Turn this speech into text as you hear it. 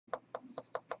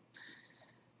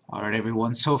All right,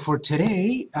 everyone. So for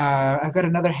today, I've got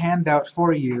another handout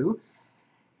for you,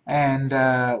 and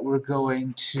we're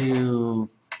going to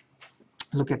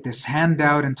look at this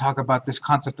handout and talk about this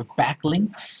concept of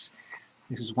backlinks.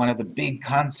 This is one of the big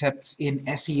concepts in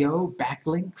SEO,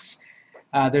 backlinks.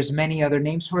 There's many other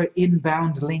names for it: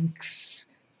 inbound links,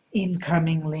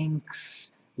 incoming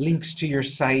links, links to your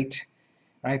site,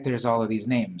 right? There's all of these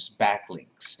names,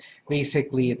 backlinks.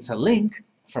 Basically, it's a link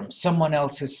from someone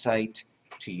else's site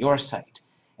to your site.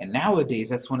 And nowadays,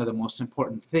 that's one of the most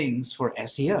important things for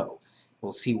SEO.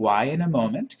 We'll see why in a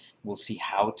moment. We'll see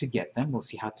how to get them. We'll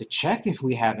see how to check if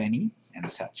we have any and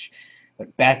such.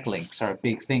 But backlinks are a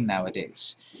big thing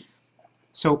nowadays.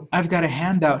 So I've got a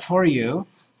handout for you.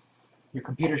 Your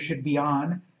computer should be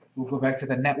on. We'll go back to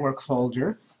the network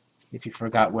folder if you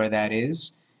forgot where that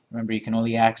is. Remember, you can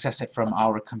only access it from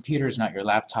our computers, not your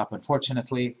laptop,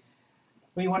 unfortunately.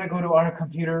 So you want to go to our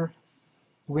computer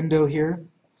window here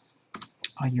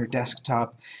on your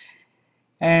desktop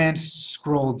and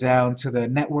scroll down to the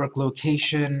network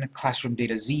location, Classroom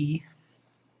Data Z.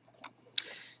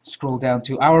 Scroll down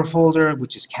to our folder,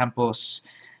 which is Campus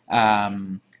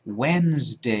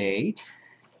Wednesday.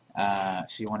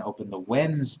 So you want to open the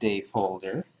Wednesday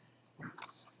folder.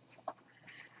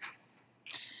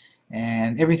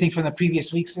 And everything from the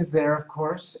previous weeks is there, of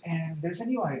course. And there's a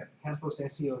new item, Campus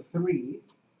SEO 3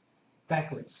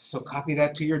 backlinks. So copy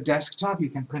that to your desktop. You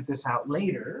can print this out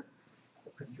later.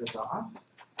 The printer's off.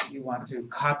 You want to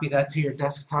copy that to your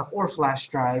desktop or flash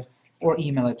drive or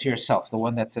email it to yourself, the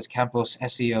one that says Campus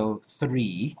SEO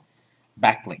 3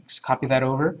 backlinks. Copy that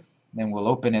over, then we'll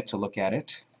open it to look at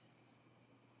it.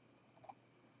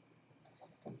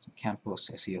 So Campus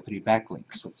SEO 3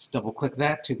 backlinks. Let's double click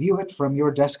that to view it from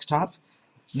your desktop,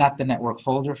 not the network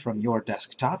folder, from your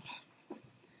desktop.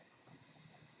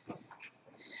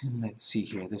 And let's see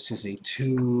here, this is a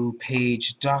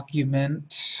 2-page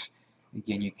document.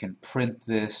 Again, you can print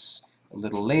this a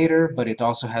little later, but it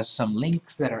also has some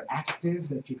links that are active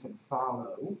that you can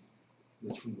follow,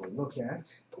 which we will look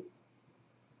at.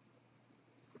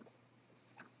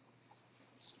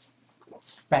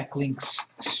 Backlinks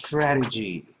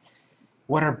strategy.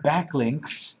 What are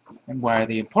backlinks and why are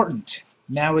they important?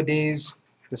 Nowadays,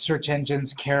 the search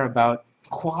engines care about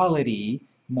quality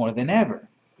more than ever.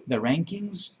 The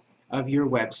rankings of your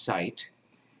website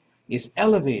is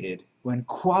elevated when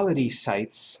quality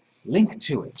sites link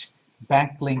to it.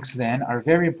 Backlinks then are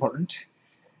very important.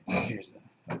 Backlinks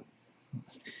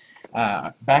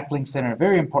then are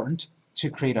very important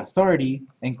to create authority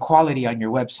and quality on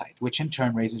your website, which in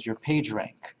turn raises your page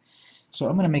rank. So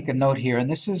I'm going to make a note here, and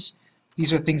these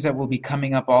are things that will be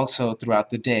coming up also throughout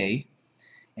the day.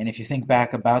 And if you think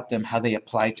back about them, how they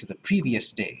apply to the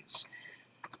previous days.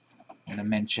 I'm going to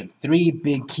mention 3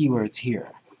 big keywords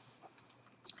here.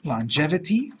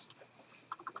 Longevity,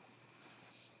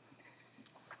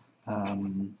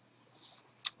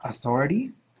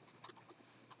 authority,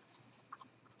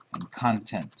 and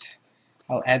content.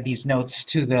 I'll add these notes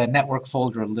to the network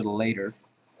folder a little later.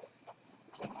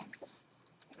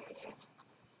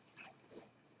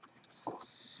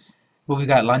 Well, we've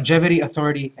got longevity,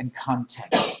 authority, and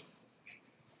content.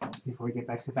 Before we get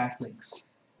back to backlinks.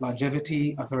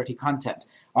 Longevity, authority, content.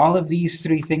 All of these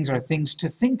 3 things are things to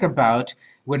think about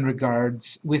with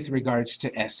regards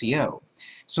to SEO.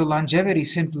 So longevity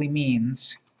simply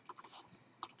means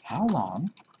how long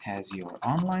has your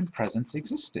online presence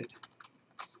existed?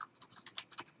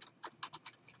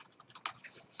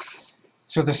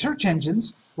 So the search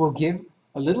engines will give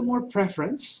a little more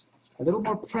preference, a little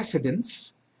more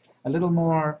precedence, a little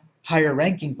more higher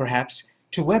ranking perhaps,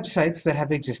 to websites that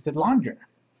have existed longer.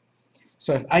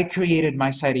 So if I created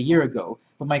my site a year ago,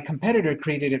 but my competitor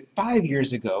created it 5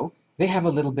 years ago, they have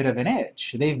a little bit of an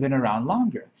edge. They've been around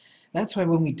longer. That's why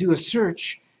when we do a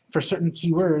search for certain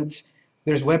keywords,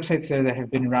 there's websites there that have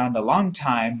been around a long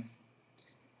time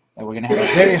that we're going to have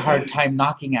a very hard time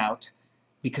knocking out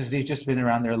because they've just been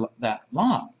around there that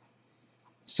long.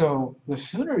 So the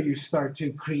sooner you start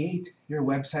to create your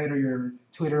website or your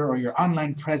Twitter or your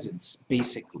online presence,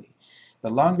 basically, the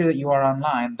longer that you are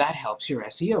online, that helps your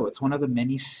SEO. It's one of the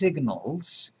many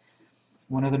signals,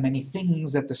 one of the many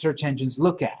things that the search engines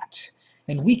look at.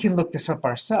 And we can look this up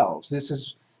ourselves. This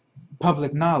is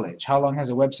public knowledge. How long has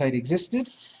a website existed?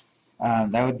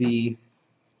 That would be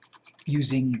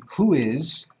using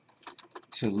Whois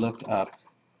to look up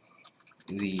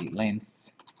the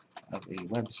length of a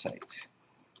website.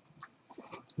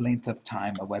 Length of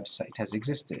time a website has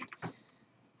existed.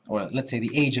 Or let's say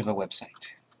the age of a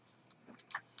website.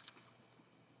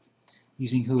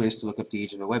 Using Whois to look up the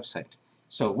age of a website.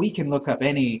 So we can look up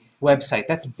any website.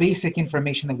 That's basic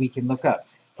information that we can look up.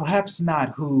 perhaps not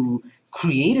who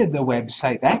created the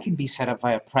website. That can be set up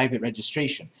via private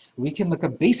registration. We can look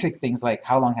up basic things like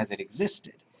how long has it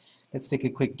existed. Let's take a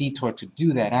quick detour to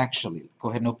do that actually. Go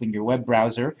ahead and open your web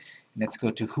browser, and let's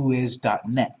go to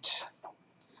whois.net.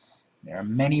 There are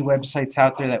many websites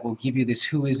out there that will give you this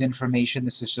whois information.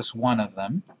 This is just one of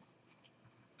them.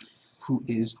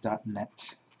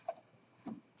 Whois.net.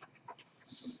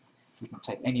 You can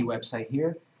type any website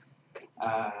here.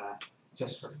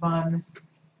 Just for fun,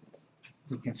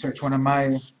 you can search one of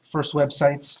my first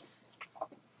websites,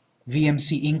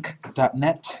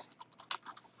 vmcinc.net.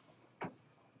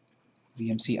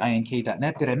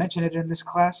 vmcink.net. Did I mention it in this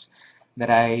class?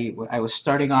 That I was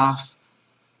starting off,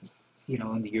 you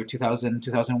know, in the year 2000,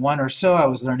 2001 or so. I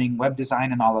was learning web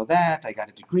design and all of that. I got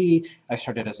a degree. I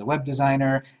started as a web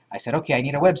designer. I said, okay, I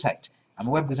need a website. I'm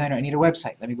a web designer. I need a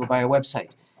website. Let me go buy a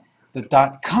website.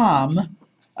 The .com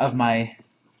of my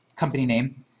company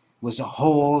name was a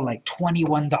whole like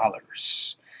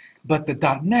 $21. But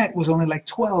the .net was only like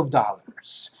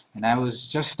 $12. And I was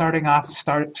just starting off,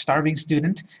 starving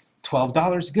student.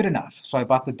 $12 good enough. So I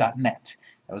bought the .net.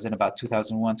 That was in about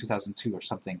 2001, 2002 or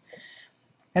something.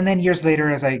 And then years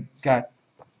later, as I got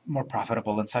more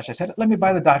profitable and such, I said, let me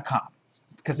buy the .com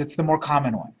because it's the more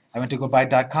common one. I went to go buy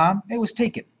 .com. It was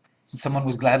taken. And someone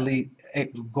was going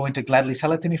to gladly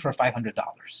sell it to me for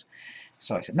 $500.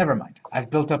 So I said, never mind.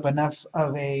 I've built up enough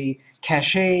of a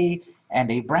cachet and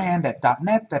a brand at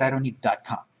 .net that I don't need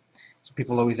 .com. So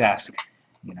people always ask,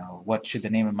 you know, what should the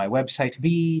name of my website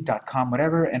be, .com,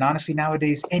 whatever. And honestly,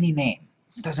 nowadays, any name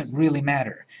doesn't really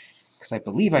matter. Because I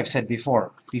believe I've said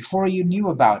before you knew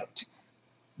about it,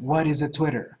 what is a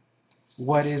Twitter?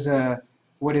 What is a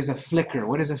Flickr?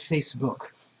 What is a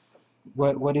Facebook?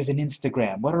 What is an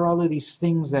Instagram? What are all of these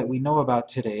things that we know about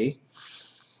today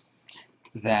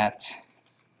that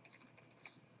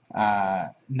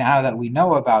now that we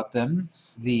know about them,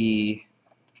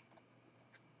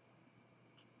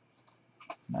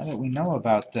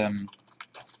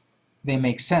 they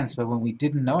make sense, but when we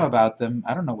didn't know about them,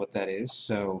 I don't know what that is,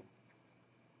 so...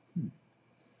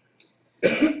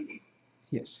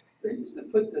 Yes? They used to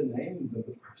put the names of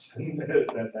the person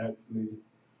that actually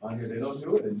on here. They don't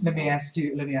do it anymore. Let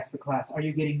me ask the class, are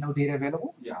you getting no data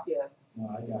available? Yeah. No,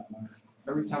 I got mine.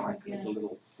 Every time I click a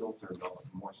little filter,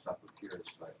 more stuff appears,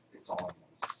 but it's all in one.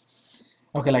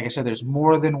 Okay, like I said, there's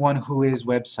more than one Whois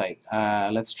website.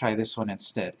 Let's try this one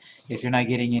instead. If you're not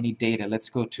getting any data, let's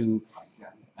go to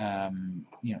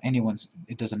you know, anyone's,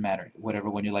 it doesn't matter, whatever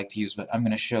one you like to use, but I'm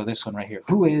going to show this one right here,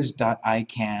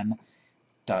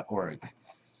 whois.icann.org.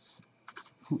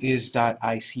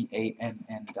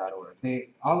 Whois.icann.org.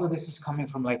 All of this is coming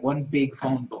from like one big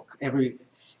phone book. Every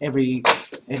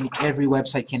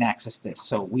website can access this,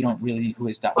 so we don't really need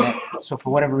whois.net. So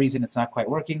for whatever reason, it's not quite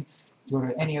working. Go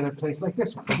to any other place like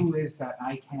this one,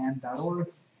 whois.icann.org.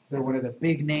 They're one of the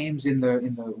big names in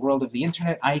the world of the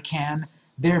internet. ICANN.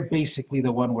 They're basically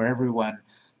the one where everyone's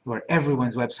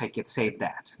website gets saved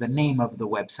at. The name of the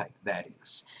website, that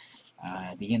is.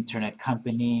 The internet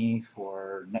company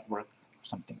for network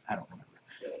something, I don't remember.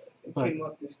 But,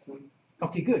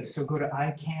 okay, good. So go to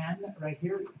ICANN right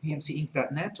here,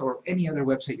 vmcinc.net, or any other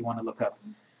website you want to look up.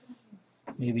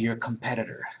 Maybe your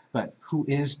competitor. But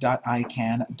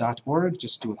whois.icann.org,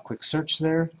 just do a quick search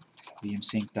there,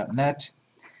 vmcinc.net.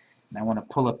 And I want to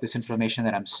pull up this information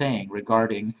that I'm saying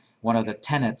regarding one of the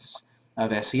tenets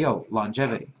of SEO,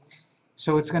 longevity.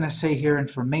 So it's going to say here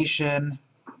information,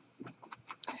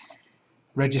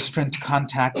 registrant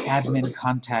contact, admin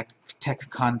contact, tech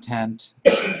contact,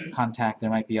 there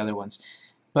might be other ones.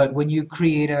 But when you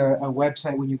create a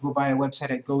website, when you go buy a website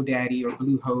at GoDaddy or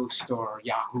Bluehost or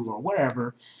Yahoo or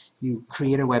wherever, you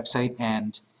create a website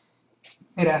and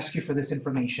it asks you for this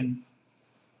information.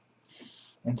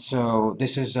 And so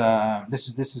this is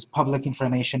public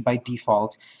information by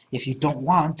default. If you don't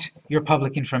want your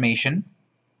public information,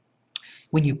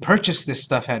 when you purchase this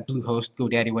stuff at Bluehost,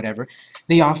 GoDaddy, whatever,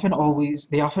 they often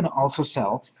also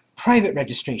sell private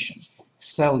registration.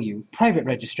 Sell you private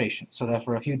registration, so that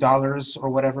for a few dollars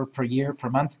or whatever per year, per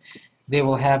month, they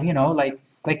will have, you know, like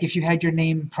if you had your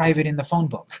name private in the phone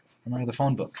book. Remember the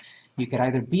phone book? You could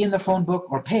either be in the phone book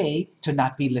or pay to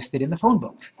not be listed in the phone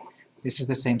book. This is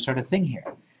the same sort of thing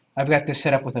here. I've got this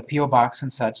set up with a P.O. box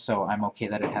and such, so I'm okay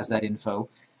that it has that info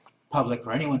public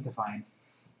for anyone to find.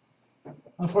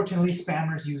 Unfortunately,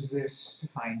 spammers use this to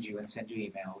find you and send you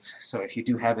emails. So if you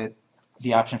do have it,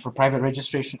 the option for private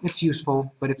registration, it's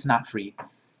useful, but it's not free.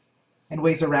 And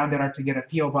ways around it are to get a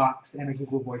P.O. box and a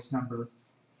Google Voice number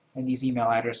and these email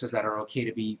addresses that are okay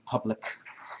to be public.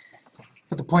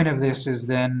 But the point of this is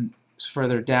then,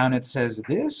 further down it says,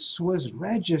 this was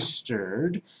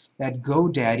registered at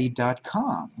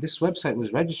GoDaddy.com. This website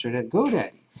was registered at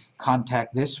GoDaddy.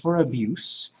 Contact this for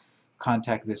abuse.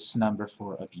 Contact this number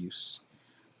for abuse.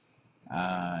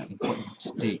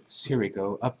 Important dates. Here we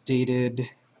go. Updated,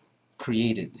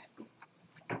 created.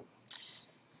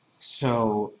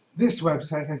 So this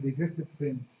website has existed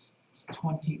since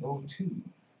 2002,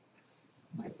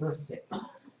 my birthday.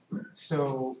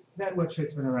 So that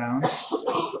website's been around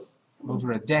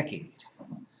over a decade.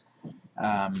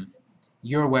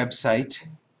 Your website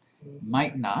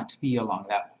might not be around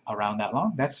that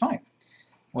long. That's fine.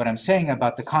 What I'm saying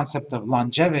about the concept of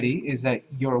longevity is that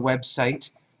your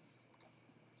website,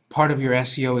 part of your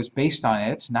SEO is based on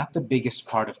it, not the biggest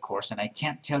part, of course, and I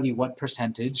can't tell you what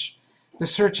percentage. The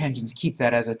search engines keep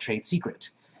that as a trade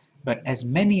secret. But as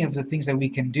many of the things that we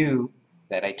can do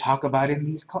that I talk about in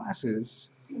these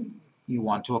classes, you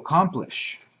want to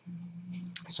accomplish.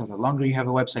 So the longer you have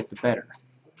a website, the better.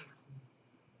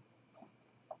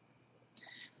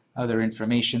 Other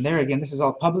information there. Again, this is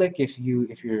all public. If you're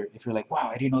like,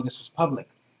 wow, I didn't know this was public,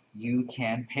 you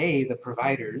can pay the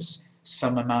providers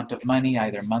some amount of money,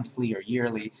 either monthly or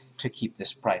yearly, to keep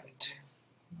this private.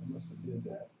 I must have did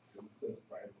that. It says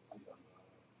privacy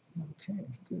on Okay,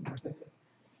 good.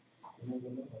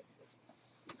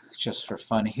 Just for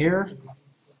fun here,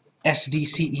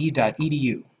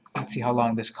 SDCE.edu. Let's see how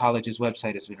long this college's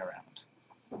website has been around.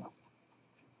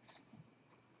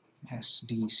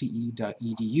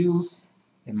 SDCE.edu.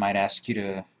 It might ask you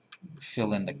to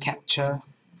fill in the CAPTCHA.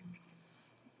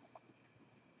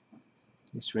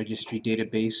 This registry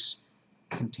database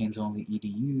contains only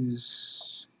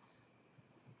EDUs.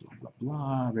 Blah, blah,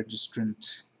 blah.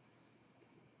 Registrant,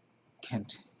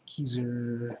 Kent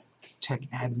Kieser, Tech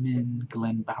Admin,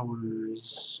 Glenn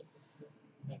Bowers.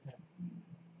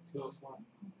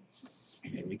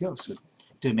 There we go. So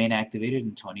domain activated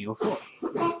in 2004.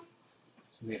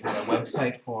 So we have a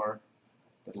website for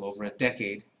a little over a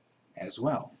decade as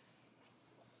well.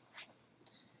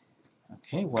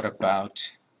 Okay, what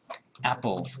about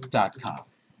Apple.com?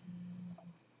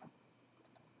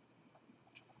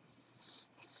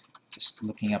 Just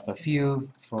looking up a few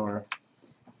for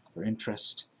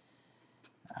interest.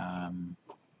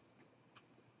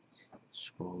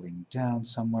 Scrolling down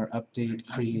somewhere, update,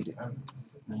 created,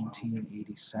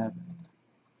 1987.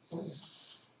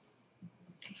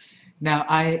 Now,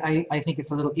 I think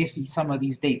it's a little iffy, some of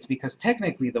these dates, because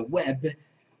technically the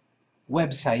websites,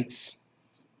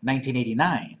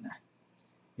 1989,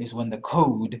 is when the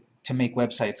code to make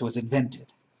websites was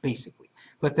invented, basically.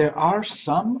 But there are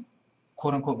some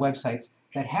quote-unquote websites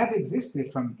that have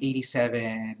existed from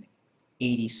 87,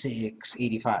 86,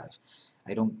 85.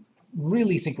 I don't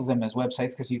really think of them as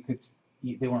websites because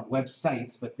they weren't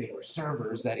websites, but they were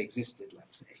servers that existed,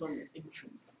 let's say. So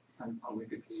on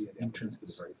Wikipedia, entrance to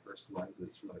the very first ones,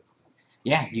 it's really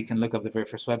Yeah, you can look up the very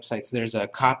first websites. There's a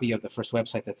copy of the first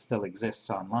website that still exists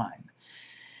online,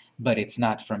 but it's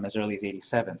not from as early as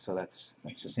 87, so that's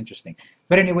just interesting.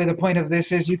 But anyway, the point of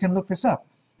this is you can look this up.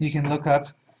 You can look up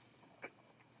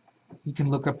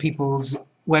people's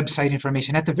website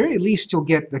information. At the very least, you'll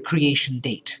get the creation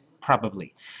date,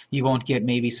 probably. You won't get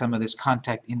maybe some of this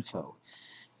contact info.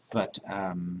 But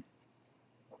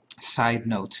side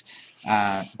note,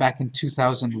 back in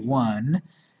 2001,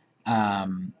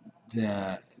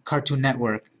 the Cartoon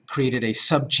Network created a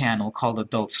sub-channel called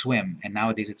Adult Swim, and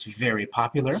nowadays it's very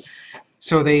popular.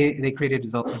 So they created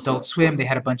Adult Swim. They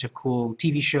had a bunch of cool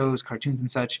TV shows, cartoons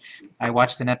and such. I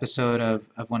watched an episode of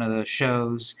one of those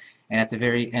shows, and at the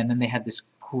very end, then they had this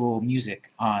cool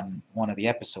music on one of the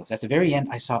episodes. At the very end,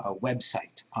 I saw a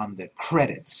website on the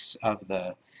credits of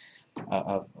the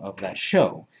of that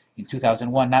show. In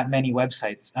 2001, not many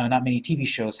TV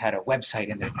shows had a website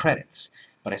in their credits,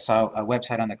 but I saw a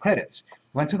website on the credits.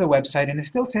 Went to the website, and it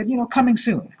still said, coming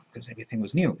soon, because everything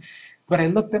was new. But I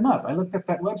looked them up. I looked up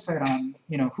that website on,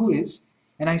 Whois,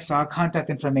 and I saw contact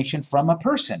information from a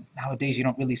person. Nowadays, you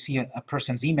don't really see a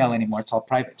person's email anymore. It's all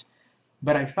private.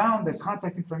 But I found the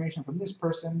contact information from this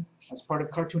person as part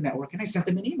of Cartoon Network, and I sent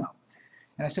them an email.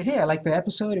 And I said, hey, I liked the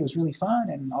episode. It was really fun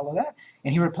and all of that.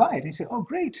 And he replied. And he said, oh,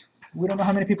 great. We don't know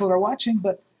how many people are watching,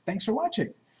 but thanks for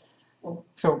watching.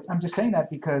 So I'm just saying that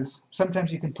because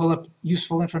sometimes you can pull up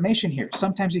useful information here.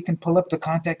 Sometimes you can pull up the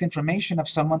contact information of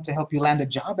someone to help you land a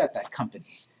job at that company.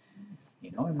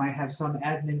 It might have some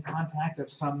admin contact of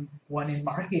someone in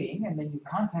marketing, and then you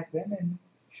contact them and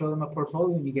show them a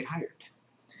portfolio and you get hired.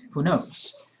 Who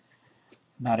knows?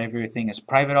 Not everything is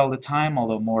private all the time,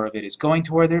 although more of it is going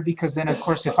toward there, because then, of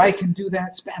course, if I can do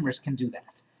that, spammers can do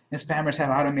that. And spammers have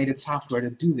automated software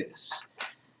to do this.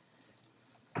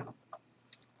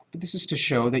 But this is to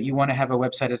show that you want to have a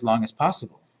website as long as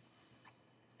possible.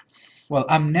 Well,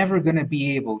 I'm never going to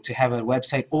be able to have a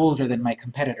website older than my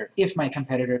competitor if my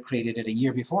competitor created it a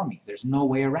year before me. There's no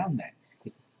way around that.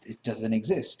 It doesn't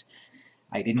exist.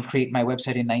 I didn't create my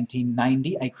website in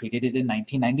 1990, I created it in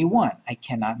 1991. I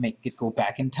cannot make it go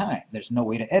back in time. There's no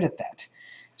way to edit that.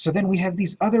 So then we have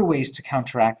these other ways to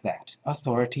counteract that.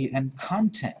 Authority and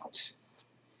content.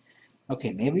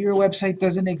 Okay, maybe your website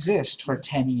doesn't exist for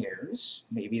 10 years.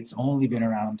 Maybe it's only been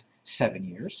around 7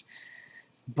 years.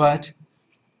 But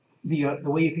the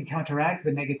way you can counteract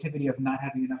the negativity of not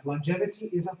having enough longevity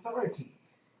is authority.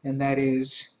 And that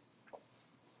is,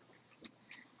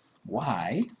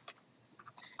 why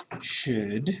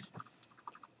should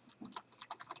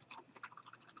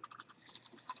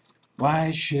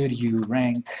you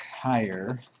rank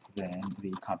higher than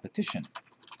the competition?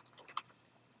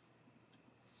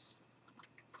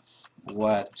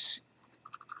 What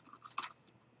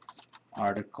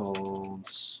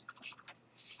articles,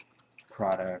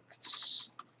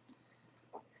 products,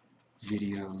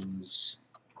 videos,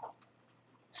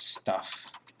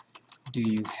 stuff do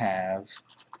you have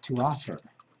to offer?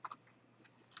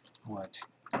 What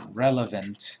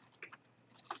relevant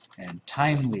and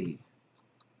timely,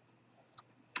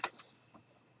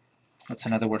 what's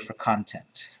another word for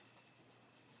content?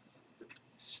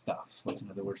 Stuff. What's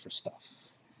another word for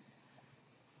stuff?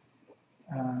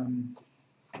 I'm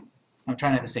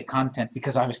trying not to say content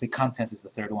because obviously content is the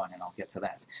third one, and I'll get to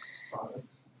that.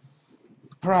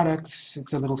 Products,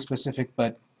 it's a little specific,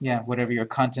 but yeah, whatever your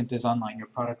content is online, your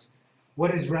products.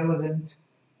 What is relevant?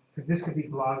 Because this could be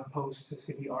blog posts, this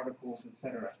could be articles,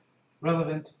 etc.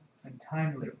 Relevant and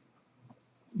timely.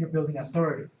 You're building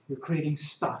authority. You're creating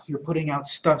stuff. You're putting out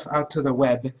stuff out to the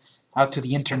web, out to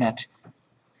the internet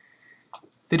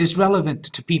that is relevant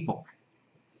to people.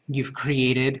 You've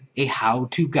created a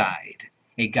how-to guide,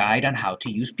 a guide on how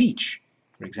to use Peach,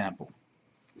 for example.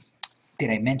 Did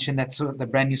I mention that the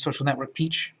brand new social network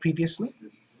Peach previously?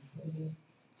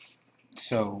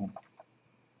 So,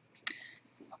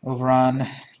 over on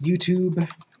YouTube,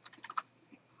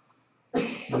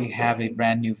 we have a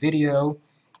brand new video,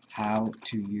 how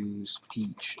to use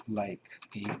Peach like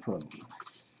a pro.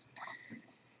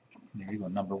 There you go,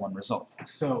 #1 result.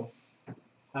 So,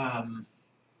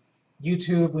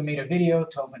 YouTube, we made a video,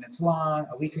 12 minutes long,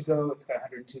 a week ago. It's got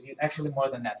 102 views. Actually, more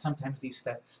than that. Sometimes these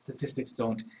statistics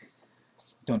don't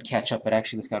catch up, but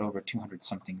actually it's got over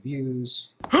 200-something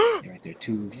views. Right there,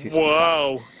 255.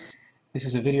 Wow! This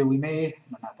is a video we made.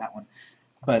 No, not that one.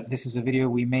 But this is a video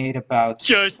we made about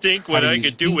Just think what I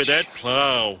could do with that Peach.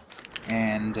 plow.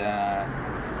 And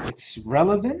it's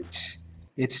relevant.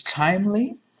 It's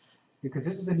timely. Because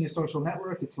this is the new social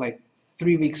network. It's like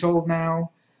 3 weeks old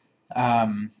now.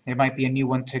 It might be a new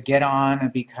one to get on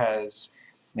because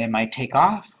it might take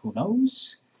off, who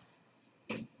knows?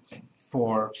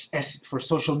 For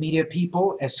social media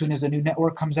people, as soon as a new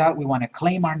network comes out, we want to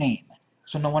claim our name,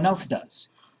 so no one else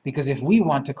does. Because if we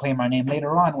want to claim our name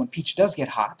later on, when Peach does get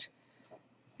hot,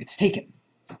 it's taken.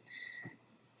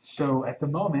 So at the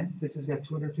moment, this has got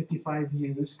 255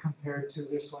 views compared to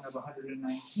this one of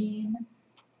 119,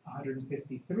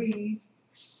 153,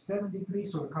 73,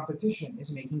 so the competition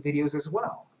is making videos as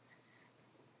well.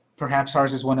 Perhaps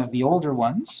ours is one of the older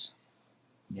ones.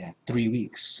 Yeah, 3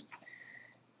 weeks.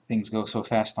 Things go so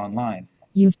fast online.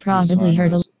 You've probably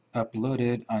heard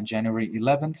uploaded on January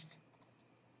 11th.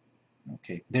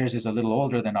 Okay, theirs is a little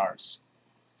older than ours.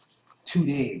 2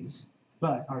 days,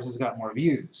 but ours has got more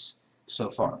views so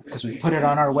far because we put it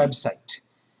on our website.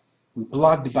 We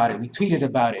blogged about it, we tweeted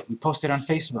about it, we posted on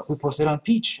Facebook, we posted on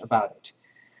Peach about it.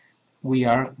 We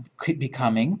are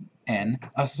becoming an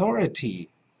authority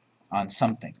on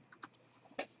something.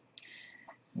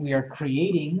 We are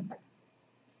creating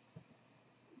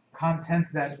content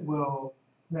that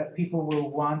people will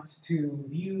want to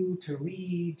view, to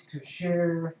read, to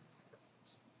share.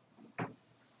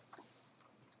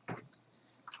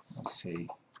 Let's see.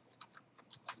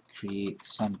 Create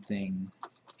something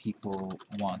people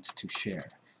want to share.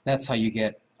 That's how you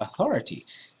get authority.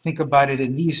 Think about it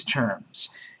in these terms.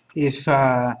 If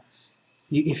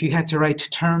you had to write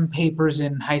term papers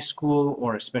in high school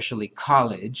or especially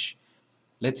college,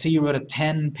 let's say you wrote a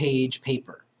 10-page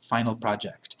paper, final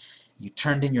project. You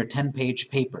turned in your 10-page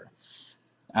paper.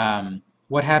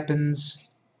 What happens,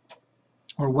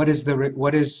 or what is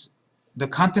the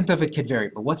content of it could vary,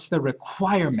 but what's the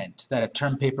requirement that a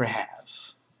term paper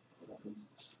have?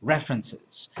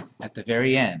 References at the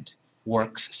very end.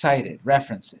 Works cited,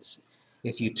 references.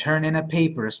 If you turn in a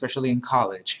paper, especially in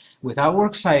college, without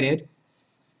works cited,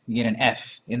 you get an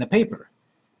F in the paper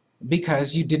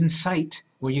because you didn't cite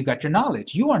where you got your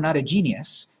knowledge. You are not a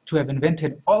genius to have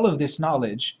invented all of this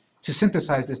knowledge to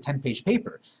synthesize this 10-page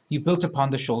paper. You built upon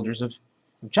the shoulders of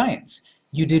giants.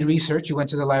 You did research, you went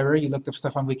to the library, you looked up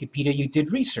stuff on Wikipedia, you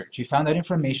did research, you found that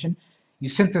information, you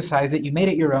synthesized it, you made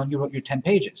it your own, you wrote your 10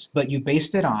 pages, but you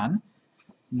based it on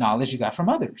knowledge you got from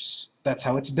others. That's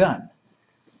how it's done.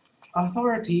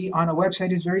 Authority on a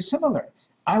website is very similar.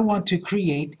 I want to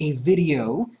create a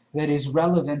video that is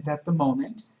relevant at the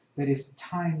moment, that is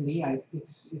timely.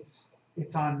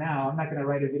 It's on now. I'm not going to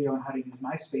write a video on how to use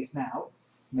MySpace now.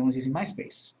 No one's using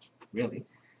MySpace, really.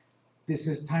 This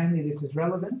is timely, this is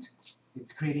relevant.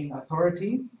 It's creating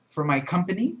authority for my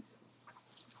company.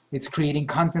 It's creating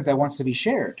content that wants to be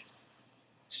shared.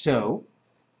 So,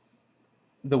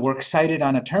 the work cited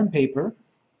on a term paper,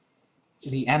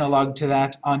 the analog to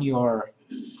that on your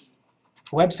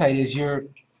website is you're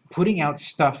putting out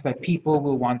stuff that people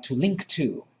will want to link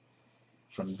to.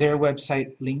 From their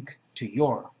website, link to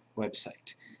your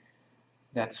website.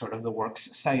 That's sort of the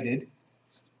works cited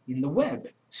in the web.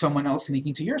 Someone else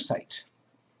linking to your site.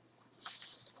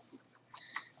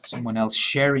 Someone else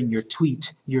sharing your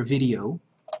tweet, your video,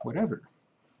 whatever.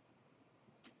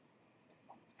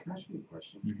 Can I ask you a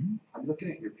question? Mm-hmm. I'm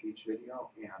looking at your Peach video,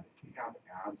 and you have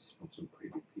ads from some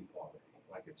pretty big people already.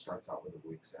 Like it starts out with a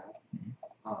Wix ad.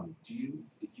 Mm-hmm.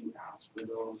 Did you ask for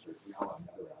those, or you have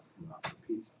another ads coming out for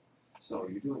pizza? So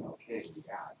you're doing okay with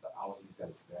the ads. I'll use that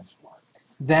as a benchmark.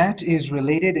 That is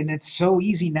related, and it's so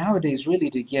easy nowadays really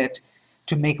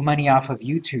to make money off of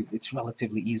YouTube. It's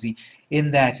relatively easy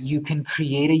in that you can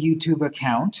create a YouTube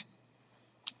account,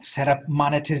 set up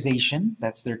monetization,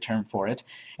 that's their term for it,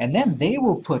 and then they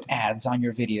will put ads on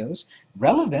your videos,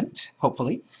 relevant,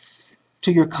 hopefully,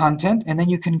 to your content, and then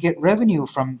you can get revenue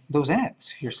from those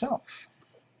ads yourself.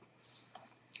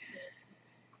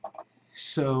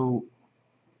 So,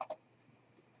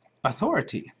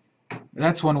 authority.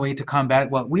 That's one way to combat,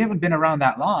 well, we haven't been around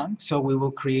that long, so we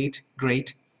will create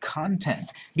great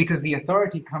content, because the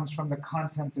authority comes from the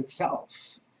content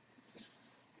itself.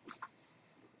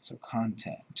 So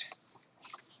content,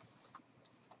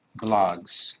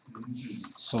 blogs,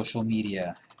 social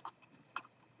media,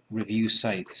 review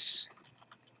sites,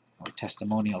 or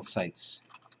testimonial sites,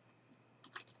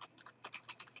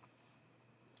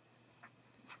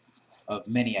 of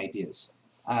many ideas.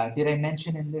 Did I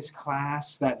mention in this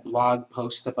class that blog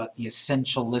post about the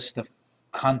essential list of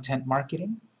content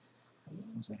marketing?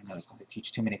 Was that another class? I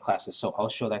teach too many classes, so I'll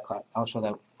show that class. I'll show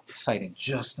that site in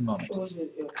just a moment. Was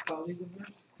it a colleague of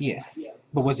yours? Yeah. Yeah.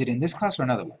 But was it in this class or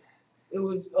another one? It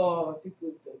was, I think it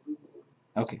was the Google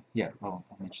one. Okay, yeah, I'll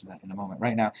mention that in a moment.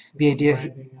 Right now, the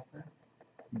idea...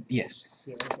 Yes.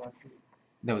 Yeah, it was last week.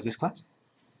 That was this class?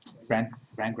 Brand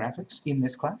graphics in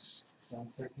this class?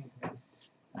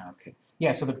 Okay.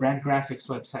 Yeah, so the brand graphics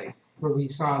website, where we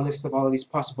saw a list of all of these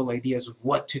possible ideas of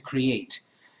what to create.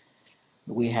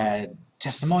 We had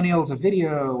testimonials, a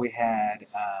video, we had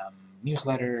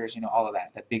newsletters, all of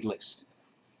that big list.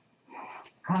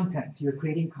 Content, you're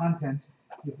creating content,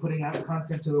 you're putting out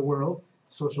content to the world,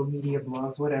 social media,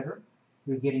 blogs, whatever.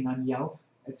 You're getting on Yelp,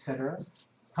 etc.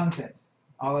 Content.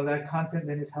 All of that content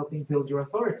then is helping build your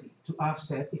authority to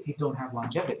offset if you don't have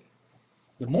longevity.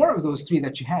 The more of those three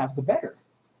that you have, the better,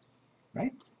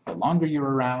 right? The longer you're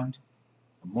around,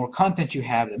 the more content you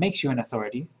have that makes you an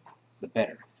authority, the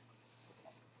better.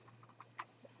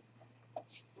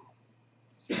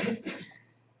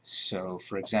 So,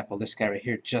 for example, this guy right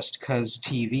here, Just 'Cause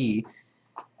TV.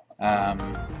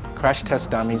 Crash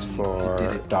test dummies He for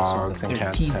did it dogs on and the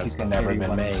cats 13th. has He's got never been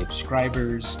 31 made.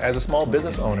 subscribers. As a small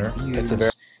business owner, it's a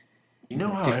very... You know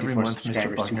how 54 every month Mr.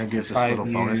 subscribers, Buckner gives us 255 little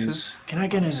views. bonuses? Can I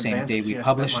get an Same advance? day we Yes,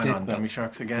 published bet mine it, on but Dummy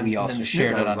Sharks again. we And also then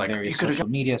shared I it was on like, various you could've social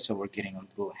media, so we're getting a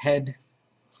little ahead.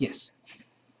 Yes?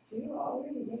 So you're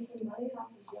already making money off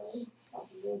of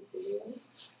those videos?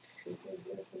 Because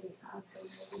you're putting ads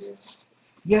on your videos?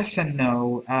 Yes and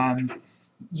no.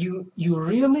 You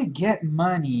really get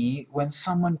money when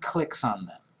someone clicks on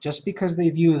them. Just because they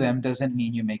view them doesn't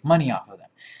mean you make money off of them.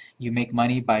 You make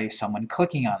money by someone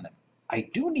clicking on them. I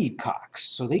do need Cox,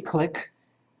 so they click,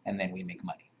 and then we make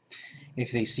money.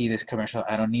 If they see this commercial,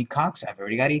 I don't need Cox, I've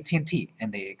already got AT&T,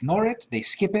 and they ignore it, they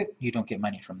skip it, you don't get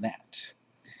money from that.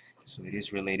 So it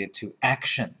is related to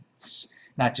actions,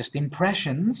 not just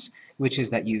impressions, which is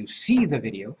that you see the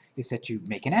video, it's that you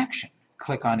make an action.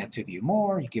 Click on it to view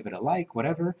more, you give it a like,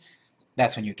 whatever.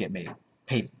 That's when you get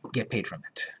paid from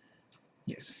it.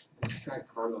 Yes. This guy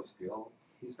Carlos Gill,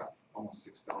 he's got almost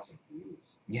 6,000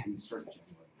 views. Yeah. He started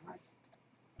January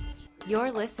 9th.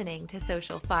 You're listening to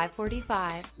Social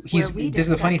 545. This is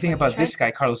the funny thing about this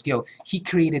guy, Carlos Gill. He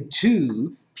created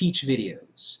 2 Peach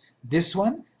videos. This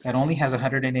one that only has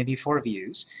 184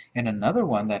 views, and another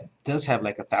one that does have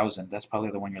like 1,000. That's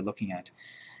probably the one you're looking at.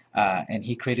 And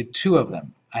he created 2 of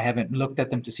them. I haven't looked at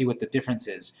them to see what the difference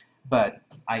is, but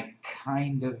I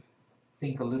kind of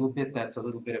think a little bit that's a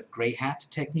little bit of gray hat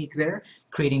technique there,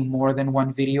 creating more than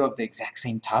one video of the exact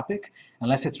same topic.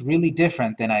 Unless it's really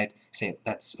different, then I'd say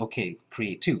that's okay,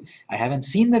 create 2. I haven't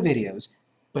seen the videos,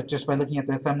 but just by looking at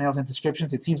their thumbnails and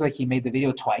descriptions, it seems like he made the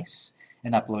video twice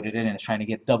and uploaded it and is trying to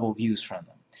get double views from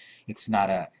them. It's not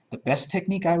the best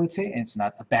technique, I would say, and it's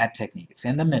not a bad technique. It's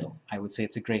in the middle. I would say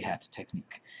it's a gray hat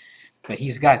technique. But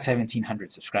he's got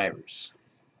 1,700 subscribers.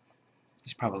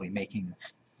 He's probably making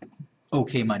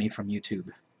okay money from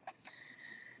YouTube.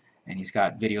 And he's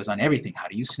got videos on everything, how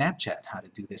to use Snapchat, how to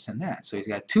do this and that. So he's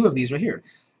got 2 of these right here.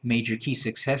 Major key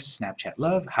success, Snapchat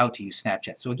love, how to use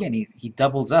Snapchat. So again, he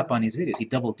doubles up on his videos. He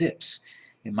double dips.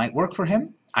 It might work for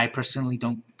him. I personally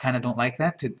don't like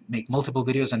that, to make multiple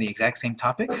videos on the exact same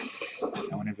topic.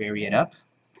 I want to vary it up,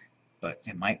 but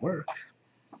it might work.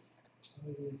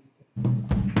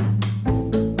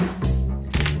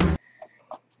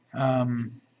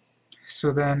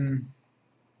 So then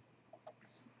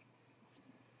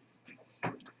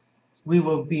we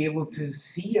will be able to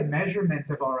see a measurement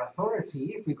of our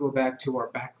authority if we go back to our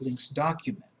backlinks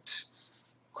document.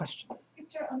 Question?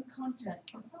 Victor, on content,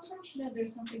 sometimes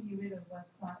there's something you read on a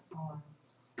website or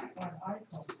an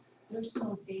article, there's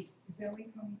no date. Is there a way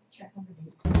for me to check on the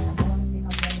date? I want to see how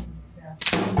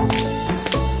relevant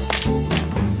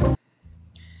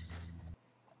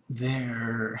it's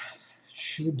There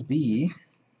should be.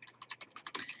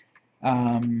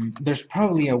 There's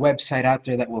probably a website out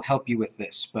there that will help you with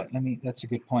this, but that's a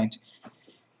good point.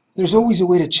 There's always a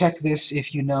way to check this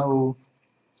if you know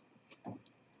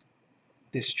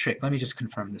this trick. Let me just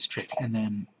confirm this trick and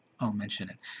then I'll mention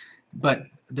it. But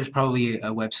there's probably a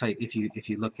website, if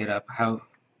you look it up, how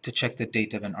to check the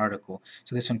date of an article.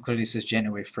 So this one clearly says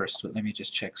January 1st, but let me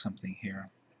just check something here.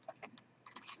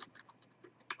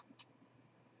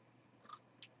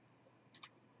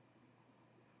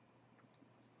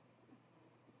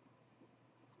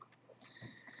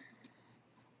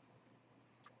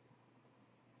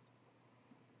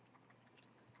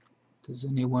 Does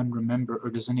anyone remember, or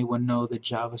does anyone know the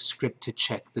JavaScript to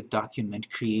check the document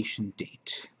creation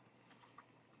date?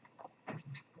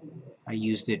 I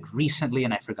used it recently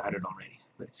and I forgot it already,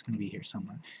 but it's going to be here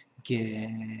somewhere.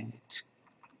 Get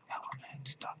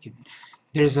element document.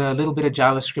 There's a little bit of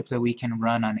JavaScript that we can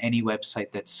run on any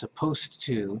website that's supposed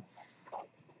to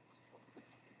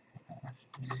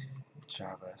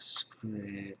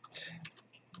JavaScript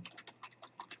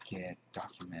get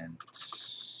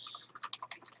documents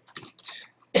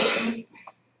date.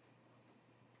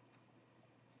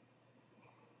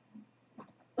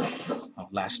 Oh,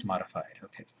 last modified,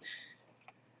 okay.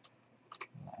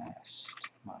 Last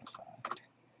modified.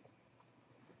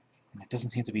 And it doesn't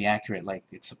seem to be accurate like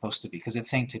it's supposed to be, because it's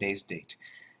saying today's date,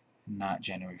 not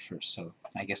January 1st, so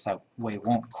I guess that way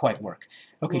won't quite work.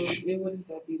 Okay. Well, wouldn't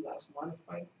that be last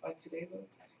modified by today, though?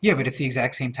 Yeah, but it's the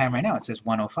exact same time right now. It says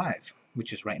 1:05,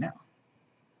 which is right now.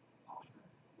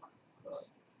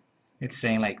 It's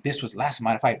saying like this was last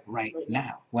modified right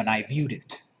now when I viewed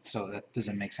it. So that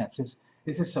doesn't make sense.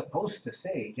 This is supposed to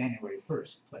say January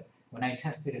 1st, but when I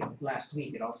tested it last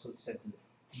week, it also said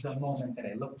the moment that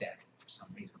I looked at it for some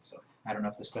reason. So I don't know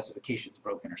if the specification's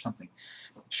broken or something.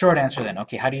 Short answer then.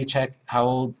 Okay, how do you check how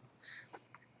old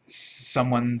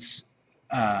someone's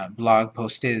blog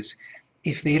post is?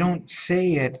 If they don't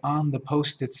say it on the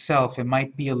post itself, it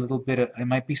might be a little bit of, it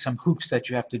might be some hoops that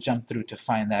you have to jump through to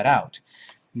find that out.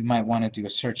 You might want to do a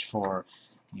search for,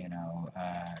 you know,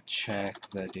 check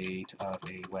the date of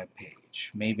a web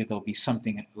page. Maybe there'll be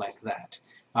something like that.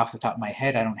 Off the top of my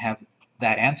head, I don't have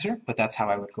that answer, but that's how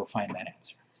I would go find that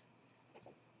answer.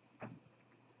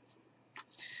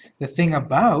 The thing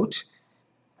about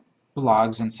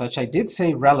blogs and such, I did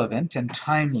say relevant and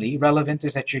timely. Relevant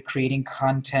is that you're creating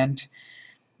content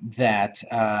that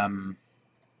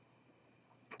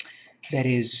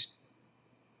that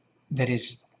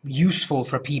is useful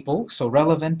for people. So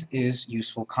relevant is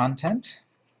useful content.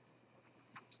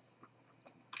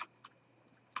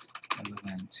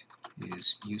 Relevant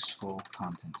is useful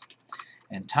content.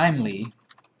 And timely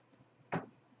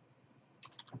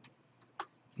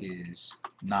is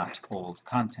not old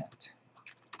content.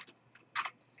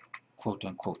 Quote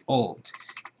unquote old,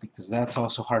 because that's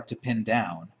also hard to pin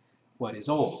down. What is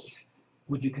old?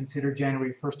 Would you consider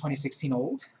January 1st, 2016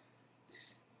 old?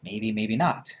 Maybe, maybe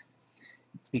not.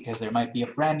 Because there might be a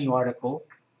brand new article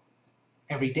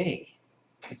every day.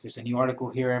 If there's a new article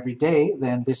here every day,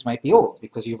 then this might be old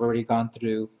because you've already gone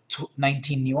through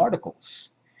 19 new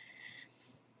articles.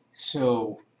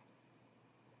 So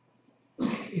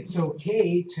it's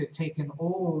okay to take an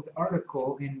old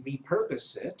article and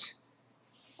repurpose it.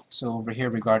 So over here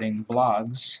regarding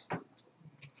blogs,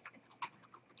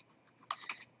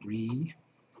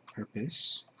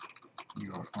 repurpose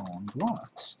your own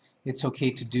blogs. It's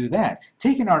okay to do that.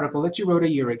 Take an article that you wrote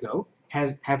a year ago.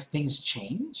 Have things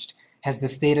changed? Has the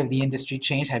state of the industry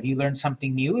changed? Have you learned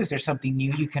something new? Is there something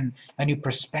new a new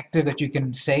perspective that you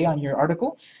can say on your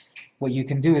article? What you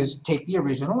can do is take the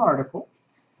original article,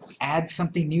 add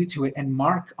something new to it, and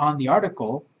mark on the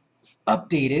article,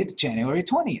 updated January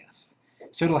 20th.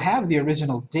 So it'll have the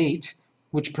original date,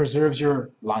 which preserves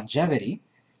your longevity,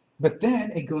 but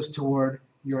then it goes toward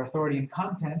your authority and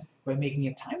content by making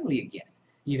it timely again.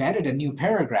 You've added a new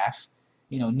paragraph,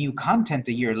 new content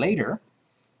a year later,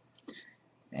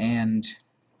 and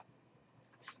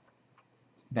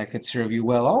that could serve you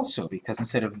well also, because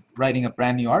instead of writing a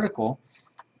brand new article,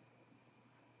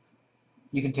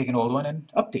 you can take an old one and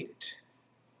update it.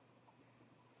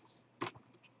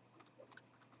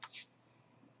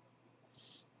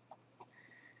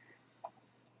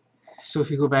 So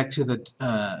if you go back to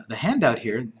the handout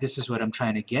here, this is what I'm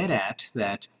trying to get at,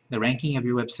 that the ranking of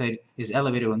your website is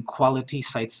elevated when quality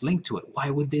sites link to it. Why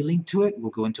would they link to it?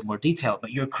 We'll go into more detail,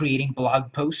 but you're creating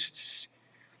blog posts,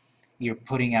 you're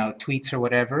putting out tweets or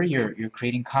whatever, you're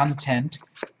creating content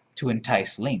to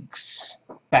entice links,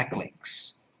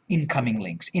 backlinks, incoming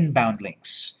links, inbound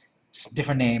links,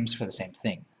 different names for the same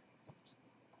thing.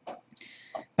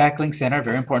 Backlinks then are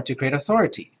very important to create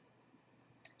authority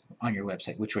on your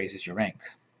website, which raises your rank.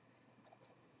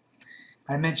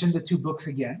 I mentioned the 2 books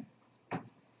again,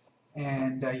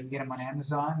 and you can get them on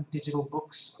Amazon, digital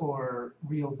books or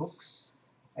real books,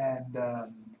 and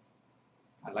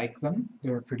I like them.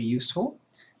 They're pretty useful,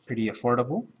 pretty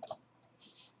affordable.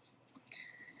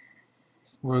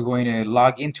 We're going to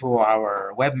log into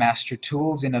our Webmaster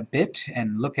Tools in a bit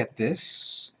and look at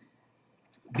this,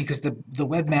 because the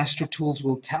Webmaster Tools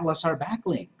will tell us our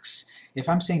backlinks. If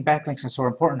I'm saying backlinks are so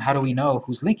important, how do we know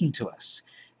who's linking to us?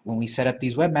 When we set up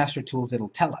these Webmaster Tools, it'll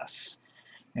tell us,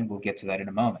 and we'll get to that in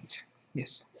a moment.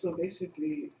 Yes? So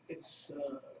basically, it's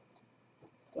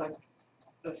like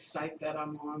a site that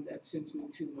I'm on that sends me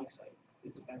to my site.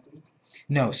 Is it backlink?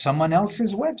 No, someone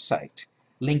else's website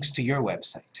links to your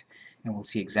website. And we'll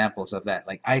see examples of that.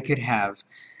 Like I could have,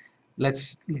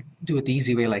 let's do it the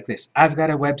easy way like this. I've got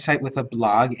a website with a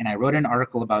blog, and I wrote an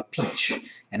article about Peach.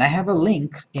 And I have a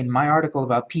link in my article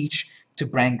about Peach to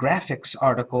Brand Graphics'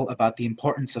 article about the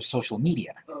importance of social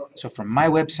media. Oh, okay. So from my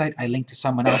website, I linked to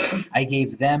someone else. I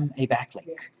gave them a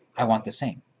backlink. I want the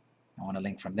same. I want a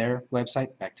link from their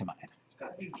website back to mine.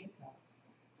 Got you.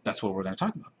 That's what we're going to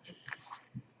talk about.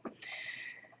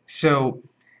 So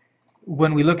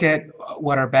when we look at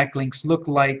what our backlinks look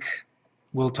like,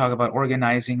 we'll talk about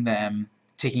organizing them,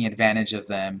 taking advantage of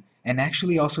them, and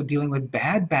actually also dealing with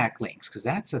bad backlinks, because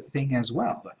that's a thing as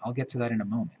well. But I'll get to that in a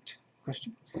moment.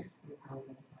 Question?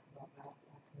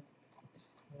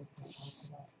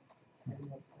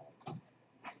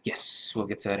 Yes, we'll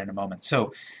get to that in a moment.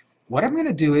 So what I'm going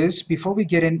to do is, before we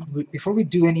do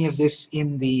any of this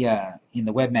in the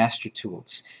Webmaster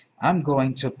Tools, I'm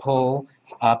going to pull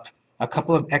up a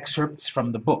couple of excerpts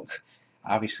from the book.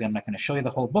 Obviously, I'm not going to show you the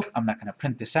whole book. I'm not going to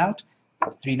print this out.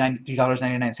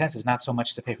 $3.99 is not so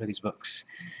much to pay for these books.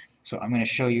 So I'm going to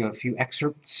show you a few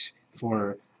excerpts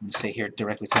for, I'm going to say here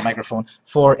directly to the microphone,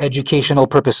 for educational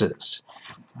purposes.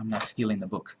 I'm not stealing the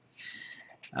book.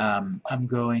 I'm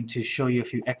going to show you a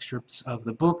few excerpts of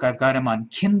the book. I've got them on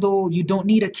Kindle. You don't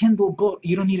need a Kindle book.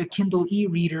 You don't need a Kindle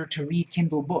e-reader to read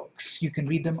Kindle books. You can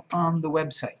read them on the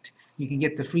website. You can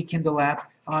get the free Kindle app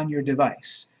on your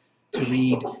device to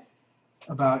read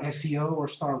about SEO or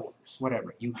Star Wars,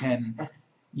 whatever. You can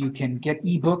get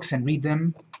ebooks and read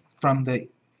them from the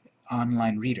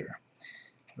online reader.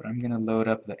 But I'm going to load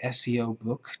up the SEO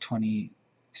book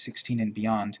 2016 and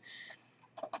beyond.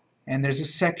 And there's a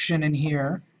section in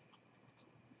here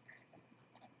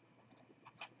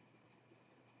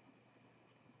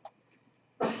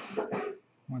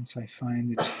once I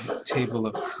find the table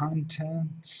of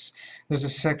contents. There's a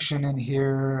section in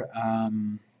here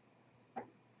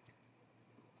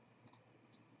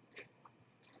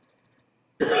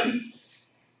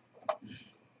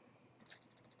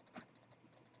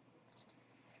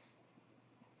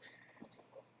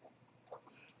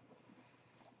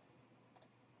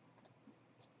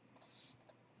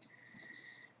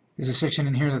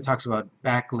that talks about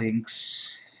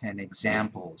backlinks and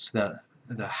examples, the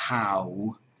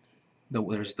how.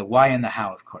 There's the why and the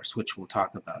how, of course, which we'll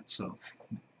talk about. So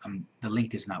the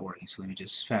link is not working, so let me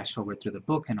just fast forward through the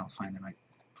book and I'll find the right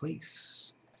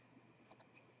place.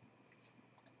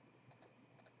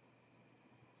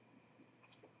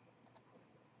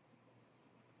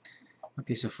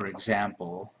 Okay, so for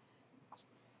example,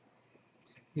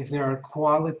 if there are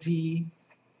quality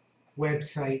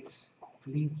websites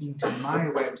linking to my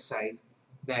website,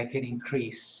 that can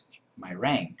increase my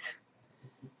rank.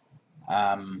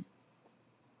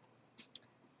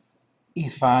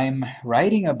 If I'm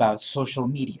writing about social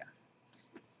media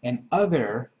and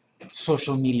other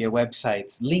social media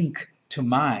websites link to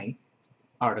my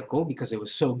article because it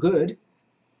was so good,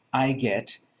 I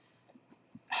get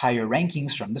higher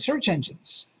rankings from the search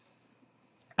engines.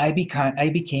 I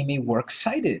became a works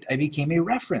cited. I became a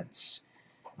reference.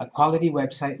 A quality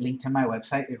website linked to my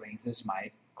website, it raises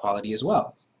my quality as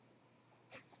well.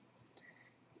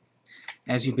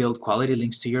 As you build quality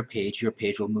links to your page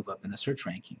will move up in the search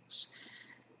rankings.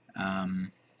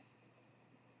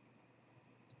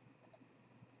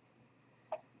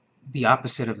 The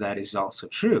opposite of that is also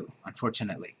true,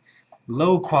 unfortunately.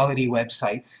 Low quality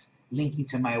websites linking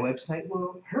to my website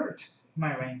will hurt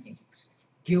my rankings.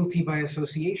 Guilty by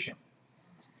association.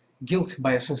 Guilt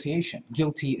by association.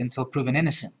 Guilty until proven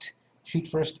innocent. Shoot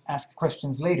first, ask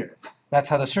questions later. That's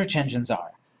how the search engines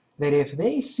are. That if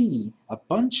they see a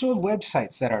bunch of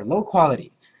websites that are low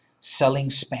quality, selling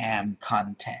spam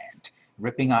content,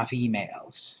 ripping off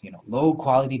emails, low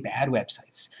quality bad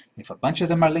websites, if a bunch of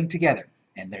them are linked together,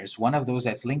 and there's one of those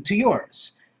that's linked to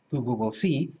yours, Google will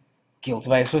see guilt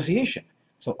by association.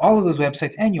 So all of those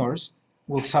websites and yours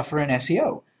will suffer in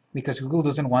SEO because Google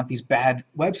doesn't want these bad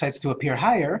websites to appear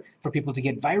higher for people to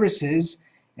get viruses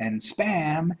and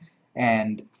spam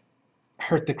and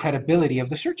hurt the credibility of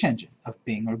the search engine of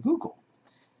Bing or Google.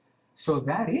 So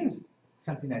that is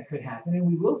something that could happen, and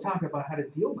we will talk about how to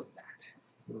deal with that.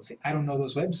 We'll say, I don't know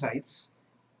those websites,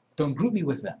 don't group me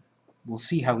with them. We'll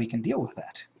see how we can deal with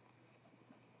that.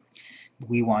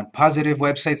 We want positive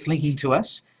websites linking to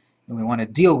us, and we want to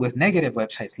deal with negative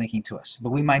websites linking to us. But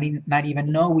we might not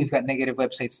even know we've got negative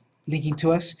websites linking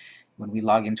to us. When we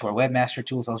log into our Webmaster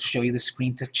Tools, I'll show you the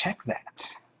screen to check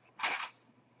that.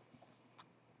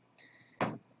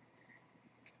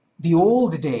 In the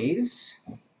old days,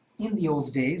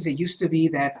 it used to be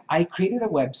that I created a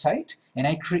website, and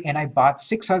I bought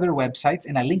 6 other websites,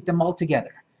 and I linked them all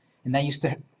together. And that used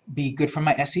to be good for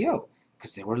my SEO,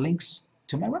 because there were links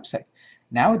to my website.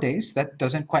 Nowadays, that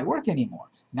doesn't quite work anymore.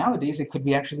 Nowadays, it could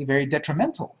be actually very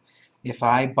detrimental. If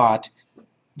I bought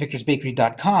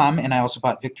victorsbakery.com, and I also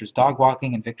bought Victor's Dog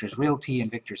Walking, and Victor's Realty, and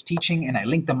Victor's Teaching, and I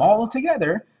linked them all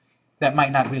together, that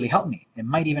might not really help me. It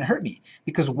might even hurt me.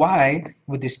 Because why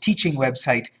would this teaching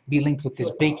website be linked with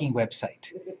this baking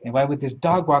website? And why would this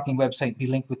dog walking website be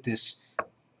linked with this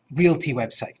realty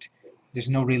website? There's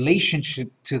no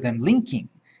relationship to them linking.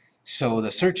 So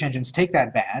the search engines take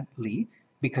that badly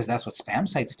because that's what spam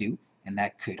sites do, and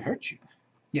that could hurt you.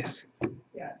 Yes?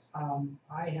 Yes.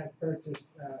 I have purchased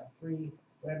 3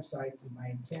 websites, and my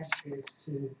intent is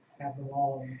to have them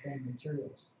all in the same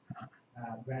materials.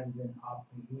 Rather than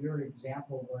your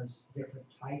example was different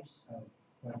types of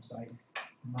websites.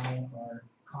 Mine are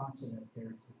consonant.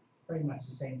 They're pretty much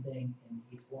the same thing in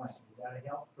each one. Is that a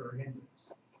help or a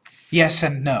hindrance? Yes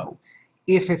and no.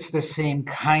 If it's the same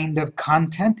kind of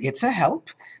content, it's a help.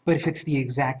 But if it's the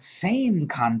exact same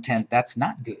content, that's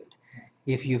not good.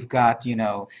 If you've got,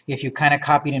 if you kind of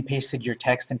copied and pasted your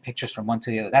text and pictures from one to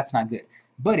the other, that's not good.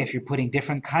 But if you're putting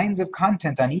different kinds of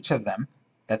content on each of them,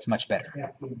 that's much better.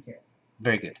 That's the intent.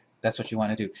 Very good. That's what you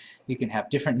want to do. You can have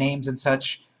different names and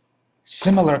such,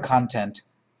 similar content,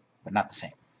 but not the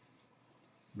same.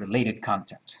 Related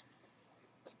content.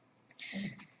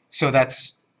 So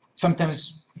that's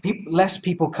sometimes less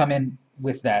people come in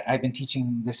with that. I've been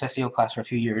teaching this SEO class for a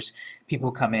few years.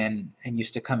 People come in and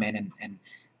used to come in and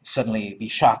suddenly be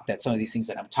shocked at some of these things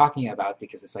that I'm talking about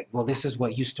because it's like, well, this is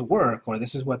what used to work, or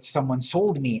this is what someone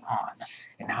sold me on,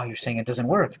 and now you're saying it doesn't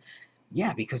work.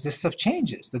 Yeah, because this stuff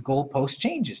changes. The goalpost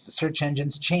changes. The search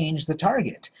engines change the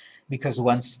target. Because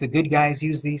once the good guys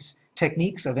use these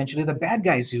techniques, eventually the bad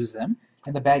guys use them,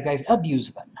 and the bad guys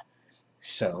abuse them.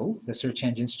 So the search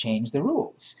engines change the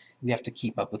rules. We have to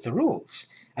keep up with the rules.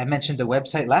 I mentioned a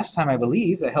website last time, I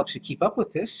believe, that helps you keep up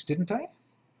with this, didn't I?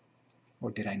 Or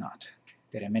did I not?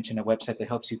 Did I mention a website that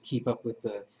helps you keep up with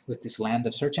this land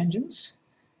of search engines?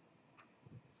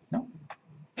 No?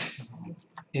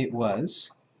 It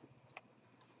was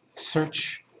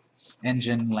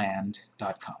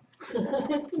searchengineland.com.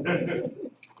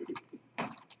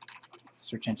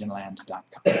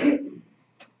 searchengineland.com.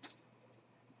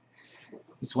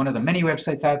 It's one of the many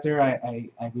websites out there. I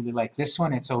really like this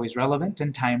one. It's always relevant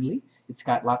and timely. It's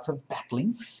got lots of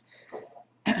backlinks,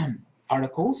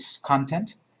 articles,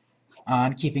 content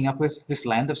on keeping up with this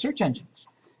land of search engines.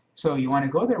 So you want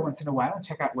to go there once in a while and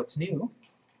check out what's new.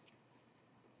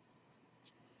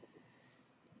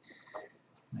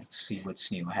 Let's see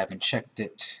what's new. I haven't checked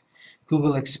it.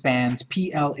 Google expands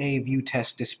PLA view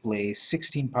test displays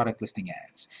 16 product listing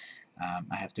ads.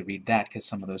 I have to read that because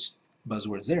some of those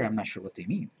buzzwords there, I'm not sure what they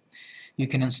mean. You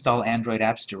can install Android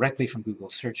apps directly from Google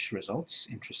search results.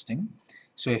 Interesting.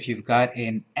 So if you've got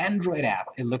an Android app,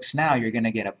 it looks now you're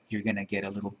gonna get a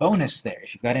little bonus there.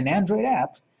 If you've got an Android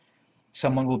app,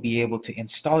 someone will be able to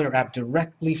install your app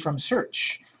directly from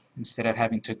search instead of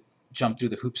having to jump through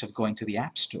the hoops of going to the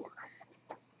App Store.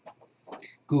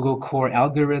 Google core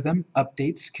algorithm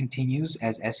updates continues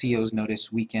as SEOs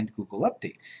notice weekend Google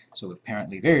update. So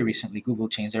apparently very recently Google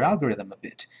changed their algorithm a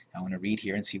bit. I want to read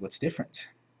here and see what's different.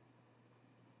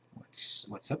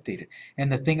 What's updated.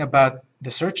 And the thing about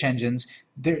the search engines,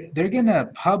 they're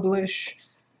gonna publish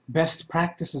best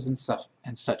practices and stuff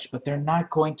and such, but they're not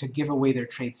going to give away their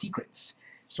trade secrets.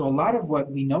 So a lot of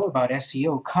what we know about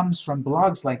SEO comes from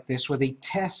blogs like this where they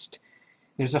test.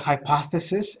 There's a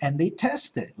hypothesis and they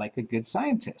test it like a good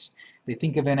scientist. They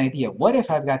think of an idea. What if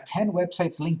I've got 10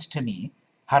 websites linked to me?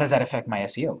 How does that affect my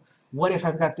SEO? What if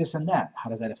I've got this and that? How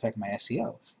does that affect my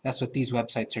SEO? That's what these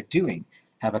websites are doing.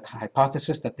 Have a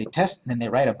hypothesis that they test and then they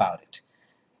write about it.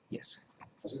 Yes? I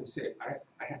was going to say,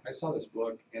 I saw this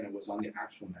book and it was on the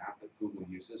actual map that Google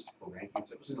uses for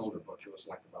rankings. It was an older book. It was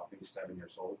like about maybe 7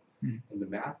 years old. Mm. And the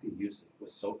map they used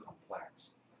was so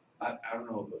complex. I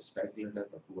don't know if it was speculative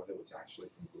or whether it was actually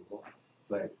from Google,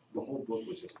 but the whole book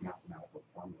was just mathematical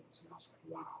formulas, and I was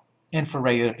like, wow. And for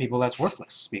regular people, that's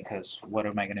worthless, because what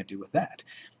am I going to do with that?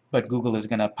 But Google is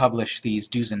going to publish these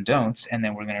do's and don'ts, and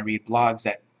then we're going to read blogs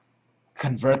that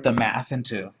convert the math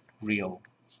into real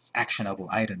actionable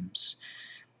items.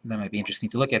 That might be interesting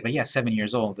to look at, but yeah, 7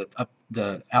 years old,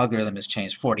 the algorithm has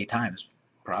changed 40 times,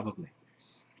 probably.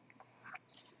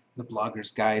 The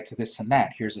blogger's guide to this and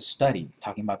that. Here's a study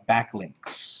talking about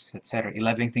backlinks, etc.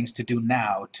 11 things to do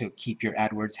now to keep your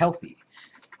AdWords healthy.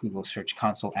 Google Search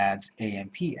Console adds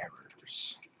AMP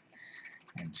errors,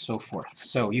 and so forth.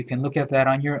 So you can look at that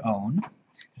on your own.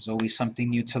 There's always something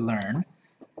new to learn.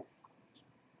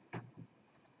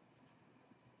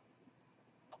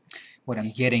 What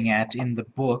I'm getting at in the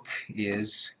book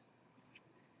is,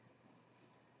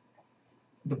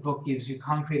 the book gives you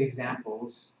concrete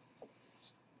examples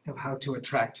of how to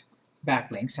attract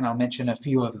backlinks, and I'll mention a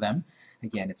few of them.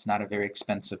 Again, it's not a very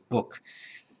expensive book.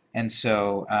 And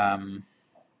so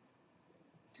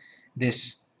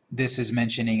this is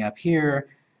mentioning up here,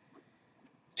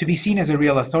 to be seen as a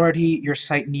real authority, your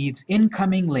site needs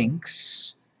incoming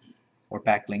links or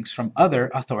backlinks from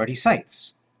other authority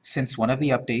sites. Since one of the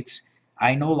updates,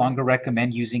 I no longer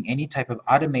recommend using any type of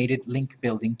automated link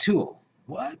building tool.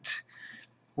 What?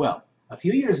 Well, a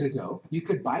few years ago, you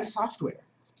could buy software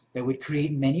that would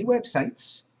create many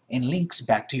websites and links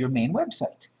back to your main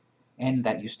website. And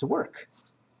that used to work.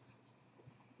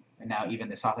 And now even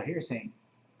this author here is saying,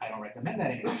 I don't recommend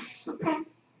that anymore.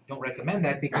 Don't recommend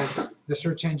that because the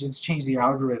search engines change the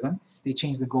algorithm, they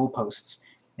change the goalposts.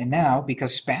 And now,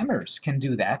 because spammers can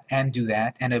do that and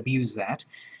abuse that,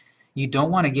 you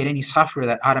don't want to get any software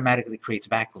that automatically creates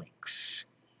backlinks.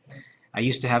 I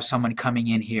used to have someone coming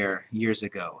in here years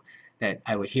ago that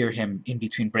I would hear him in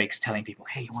between breaks telling people,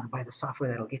 hey, you want to buy the software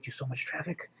that'll get you so much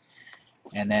traffic?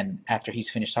 And then after he's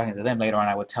finished talking to them, later on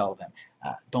I would tell them,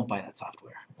 don't buy that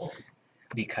software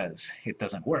because it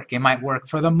doesn't work. It might work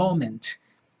for the moment,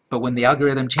 but when the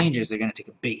algorithm changes, they're going to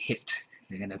take a big hit.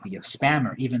 They're going to be a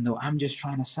spammer, even though I'm just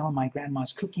trying to sell my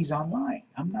grandma's cookies online.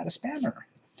 I'm not a spammer.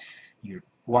 You're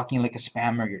walking like a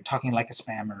spammer, you're talking like a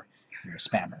spammer, you're a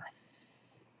spammer.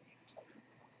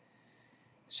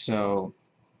 So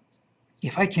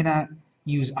if I cannot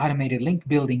use automated link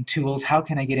building tools, how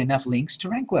can I get enough links to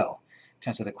rank well? To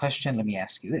answer the question, let me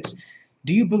ask you this.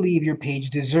 Do you believe your page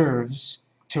deserves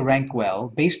to rank well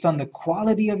based on the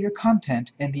quality of your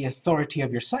content and the authority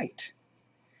of your site?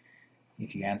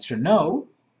 If you answer no,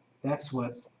 that's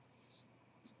what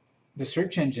the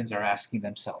search engines are asking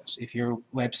themselves. If your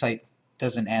website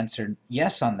doesn't answer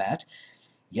yes on that,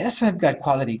 yes, I've got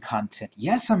quality content,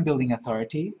 yes, I'm building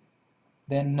authority,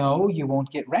 then no, you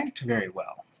won't get ranked very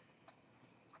well.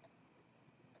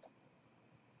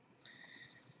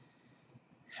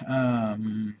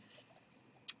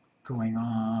 Going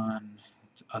on,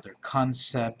 other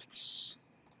concepts.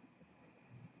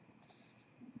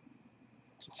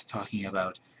 So it's talking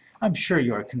about, I'm sure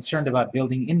you are concerned about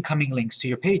building incoming links to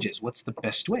your pages. What's the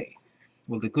best way?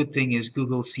 Well, the good thing is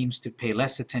Google seems to pay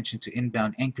less attention to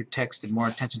inbound anchored text and more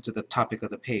attention to the topic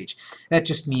of the page. That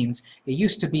just means it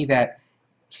used to be that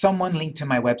someone linked to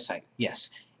my website, yes,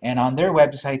 and on their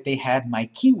website they had my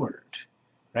keyword,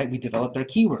 right? We developed our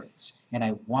keywords, and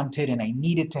I wanted and I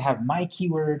needed to have my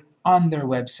keyword on their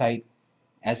website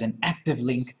as an active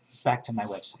link back to my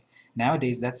website.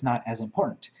 Nowadays, that's not as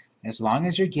important. As long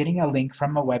as you're getting a link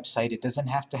from a website, it doesn't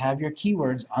have to have your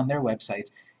keywords on their website.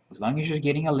 As long as you're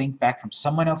getting a link back from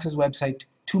someone else's website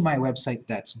to my website,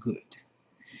 that's good.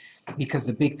 Because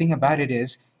the big thing about it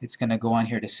is, it's going to go on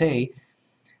here to say,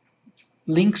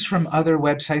 links from other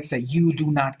websites that you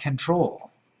do not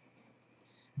control.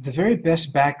 The very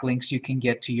best backlinks you can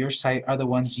get to your site are the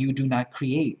ones you do not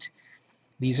create.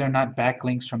 These are not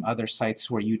backlinks from other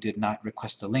sites where you did not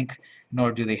request a link,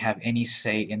 nor do they have any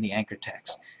say in the anchor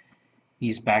text.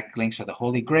 These backlinks are the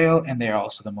holy grail, and they're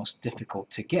also the most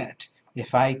difficult to get.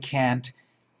 If I can't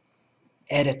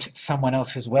edit someone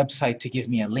else's website to give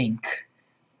me a link,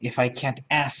 if I can't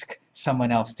ask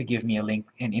someone else to give me a link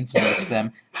and influence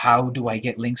them, how do I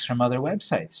get links from other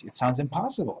websites? It sounds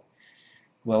impossible.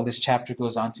 Well, this chapter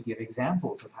goes on to give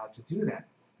examples of how to do that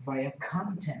via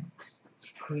content.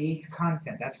 Create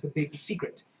content. That's the big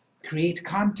secret. Create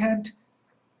content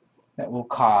that will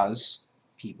cause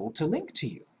people to link to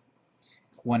you.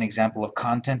 One example of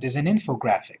content is an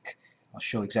infographic. I'll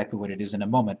show exactly what it is in a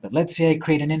moment, but let's say I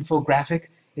create an infographic.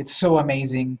 It's so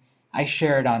amazing. I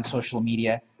share it on social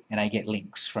media, and I get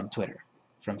links from Twitter,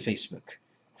 from Facebook,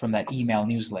 from that email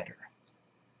newsletter.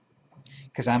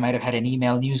 Because I might have had an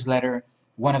email newsletter.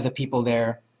 One of the people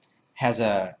there has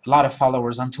a lot of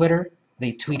followers on Twitter.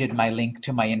 They tweeted my link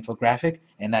to my infographic,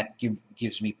 and that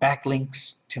gives me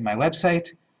backlinks to my website,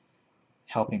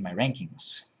 helping my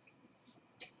rankings.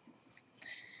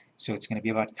 So it's going to be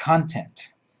about content.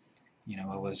 You know,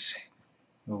 what was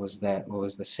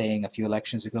the saying a few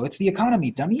elections ago? It's the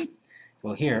economy, dummy.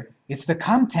 Well, here, it's the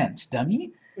content,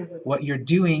 dummy. What you're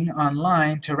doing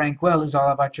online to rank well is all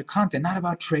about your content, not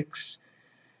about tricks,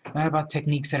 not about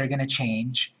techniques that are going to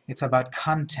change. It's about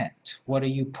content. What are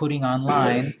you putting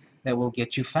online that will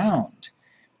get you found?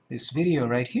 This video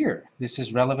right here, this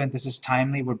is relevant, this is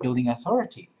timely, we're building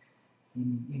authority.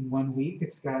 In 1 week,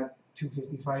 it's got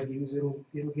 255 views, it'll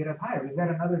get up higher. We've got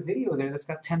another video there that's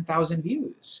got 10,000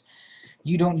 views.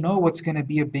 You don't know what's going to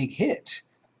be a big hit.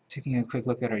 Taking a quick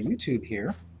look at our YouTube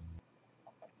here.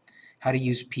 How to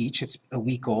use Peach, it's a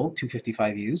week old,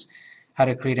 255 views. How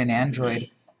to create an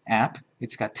Android app,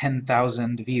 it's got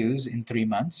 10,000 views in 3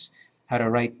 months. How to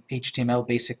write HTML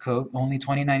basic code, only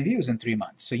 29 views in 3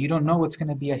 months. So you don't know what's going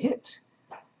to be a hit.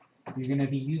 You're going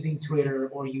to be using Twitter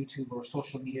or YouTube or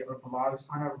social media or blogs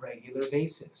on a regular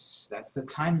basis. That's the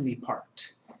timely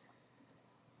part.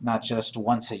 Not just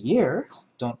once a year.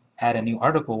 Don't add a new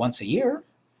article once a year.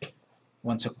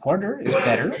 Once a quarter is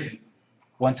better.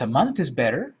 Once a month is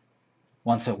better.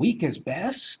 Once a week is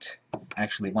best.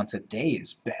 Actually, once a day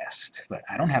is best. But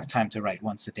I don't have time to write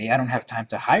once a day. I don't have time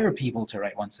to hire people to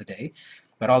write once a day.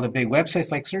 But all the big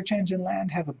websites like Search Engine Land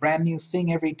have a brand new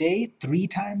thing every day, 3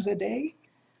 times a day.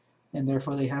 And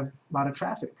therefore they have a lot of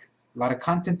traffic, a lot of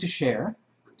content to share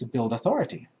to build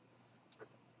authority.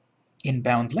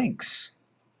 Inbound links.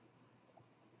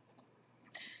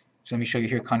 So let me show you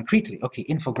here concretely. Okay,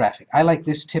 infographic. I like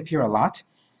this tip here a lot.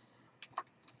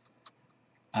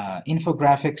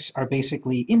 Infographics are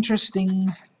basically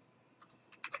interesting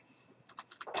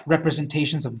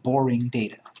representations of boring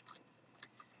data.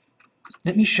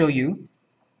 Let me show you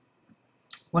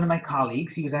one of my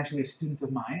colleagues. He was actually a student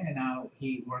of mine, and now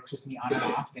he works with me on and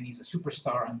off, and he's a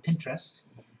superstar on Pinterest.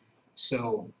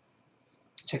 So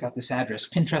check out this address,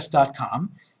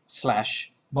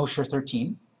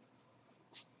 pinterest.com/Mosher13.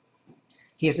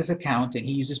 He has this account, and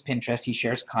he uses Pinterest. He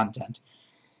shares content.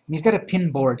 And he's got a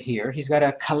pin board here. He's got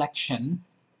a collection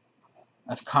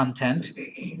of content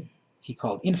he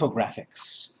called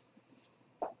infographics.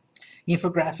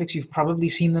 Infographics, you've probably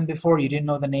seen them before. You didn't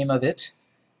know the name of it.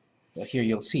 But here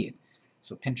you'll see it.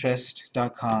 So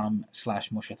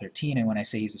pinterest.com/Mosher13, and when I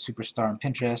say he's a superstar on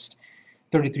Pinterest,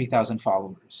 33,000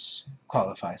 followers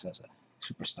qualifies as a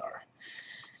superstar.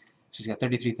 So he's got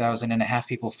 33,000 and a half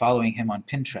people following him on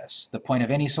Pinterest. The point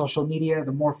of any social media,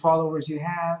 the more followers you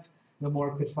have, the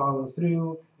more could follow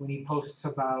through. When he posts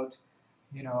about,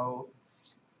 you know,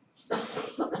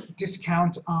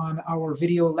 discount on our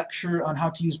video lecture on how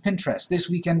to use Pinterest this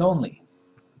weekend only,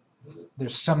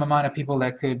 there's some amount of people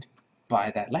that could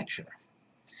buy that lecture.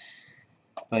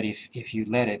 But if you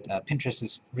let it, Pinterest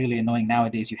is really annoying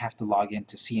nowadays. You have to log in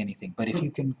to see anything. But if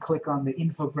you can click on the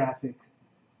infographic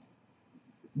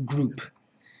group,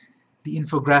 the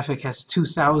infographic has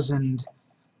 2,000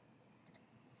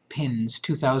 pins,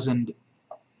 2,000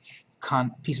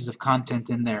 pieces of content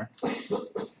in there.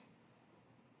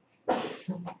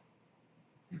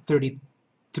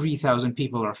 33,000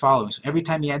 people are following. So every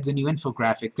time he adds a new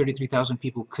infographic, 33,000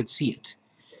 people could see it.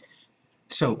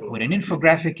 So what an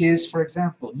infographic is, for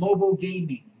example, mobile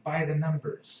gaming, by the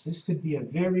numbers. This could be a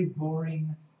very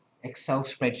boring Excel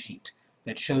spreadsheet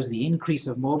that shows the increase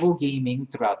of mobile gaming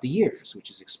throughout the years, which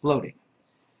is exploding.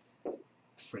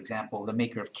 For example, the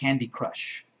maker of Candy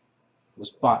Crush was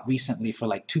bought recently for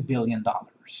like $2 billion.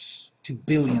 $2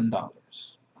 billion.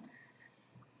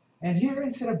 And here,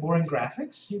 instead of boring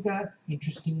graphics, you got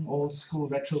interesting old school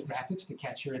retro graphics to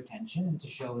catch your attention and to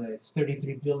show that it's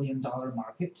 $33 billion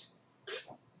market.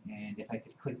 And if I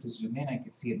could click to zoom in, I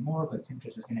could see it more, but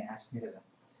Pinterest is going to ask me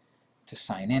to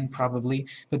sign in probably.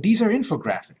 But these are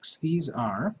infographics. These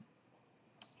are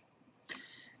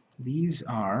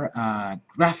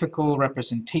graphical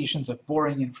representations of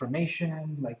boring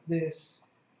information like this.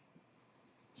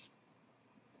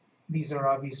 These are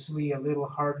obviously a little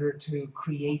harder to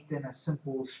create than a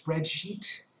simple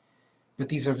spreadsheet, but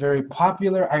these are very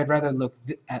popular. I'd rather look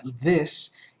at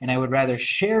this, and I would rather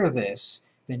share this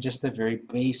than just a very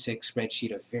basic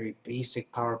spreadsheet, a very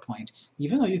basic PowerPoint,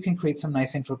 even though you can create some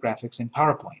nice infographics in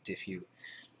PowerPoint if you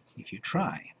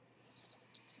try.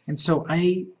 And so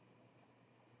I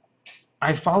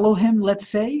follow him, let's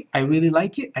say, I really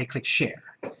like it, I click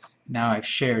share. Now I've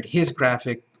shared his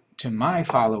graphic to my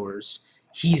followers.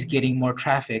 He's getting more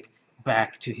traffic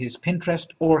back to his Pinterest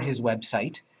or his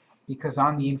website, because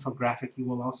on the infographic you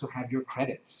will also have your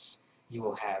credits. You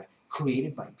will have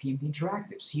created by PMD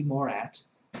Interactive, see more at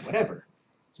whatever.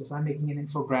 So if I'm making an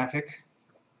infographic,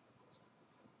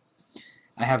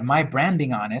 I have my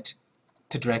branding on it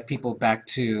to direct people back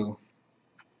to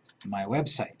my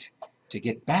website, to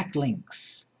get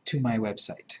backlinks to my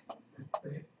website.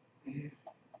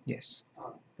 Yes?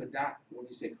 But that, when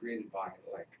you say created by,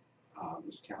 like,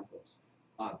 Mr. Campos,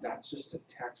 that's just a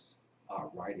text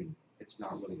writing. It's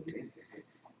not really a link, is it?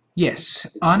 Yes.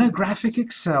 On a graphic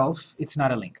itself, it's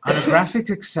not a link. On a graphic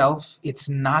itself, it's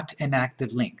not an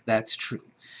active link. That's true.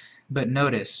 But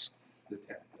notice,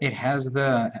 it has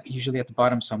the, usually at the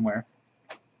bottom somewhere,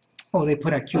 oh, they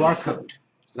put a QR code.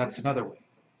 So that's another way.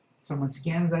 Someone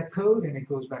scans that code and it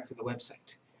goes back to the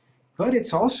website. But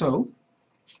it's also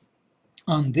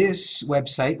on this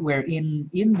website, where in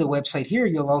the website here,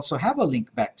 you'll also have a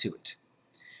link back to it.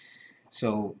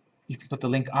 So you can put the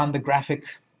link on the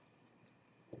graphic.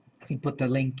 You can put the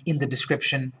link in the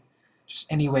description.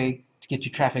 Just any way to get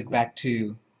you traffic back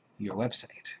to your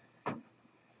website.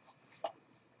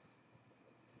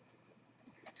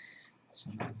 So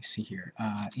let me see here.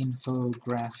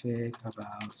 Infographic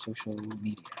about social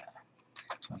media,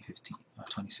 2015,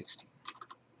 2016.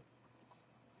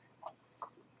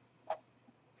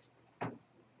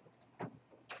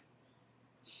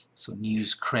 So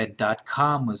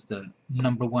newscred.com was the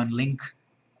 #1 link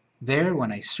there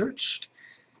when I searched.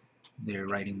 They're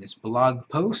writing this blog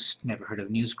post. Never heard of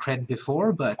Newscred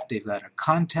before, but they've got a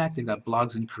contact. They've got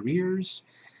blogs and careers.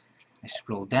 I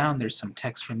scroll down. There's some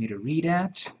text for me to read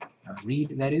at.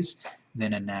 That is.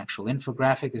 Then an actual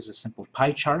infographic. This is a simple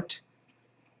pie chart.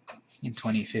 In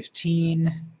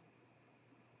 2015,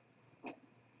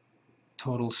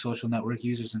 total social network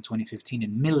users in 2015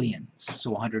 in millions. So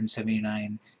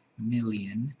 179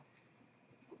 million,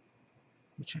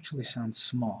 which actually sounds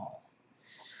small.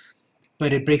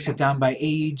 But it breaks it down by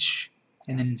age,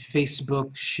 and then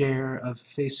Facebook, share of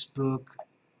Facebook.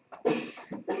 I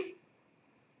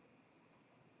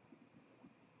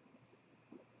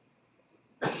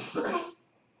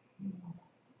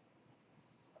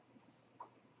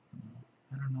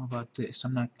don't know about this.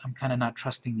 I'm kind of not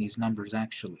trusting these numbers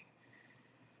actually.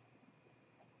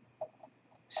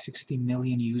 60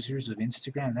 million users of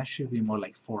Instagram, that should be more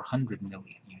like 400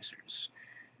 million users.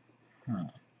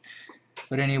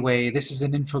 But anyway, this is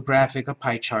an infographic, a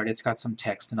pie chart. It's got some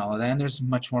text and all of that, and there's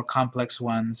much more complex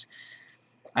ones.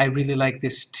 I really like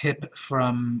this tip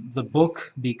from the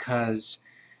book because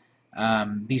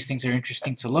these things are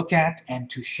interesting to look at and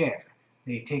to share.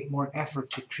 They take more effort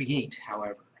to create,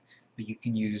 however. But you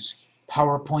can use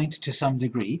PowerPoint to some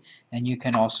degree, and you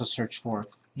can also search for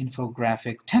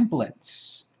infographic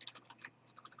templates.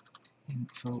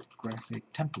 Infographic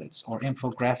templates, or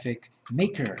infographic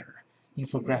maker,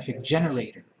 infographic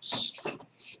generators.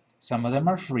 Some of them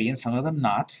are free and some of them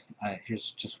not.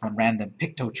 Here's just one random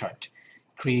picto chart.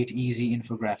 Create easy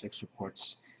infographics,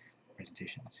 reports,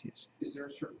 presentations. Yes. Is there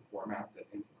a certain format that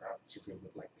infographics are good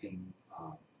with, like ping,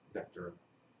 vector?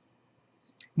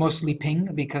 Mostly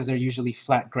ping, because they're usually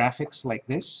flat graphics like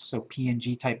this, so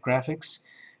PNG type graphics,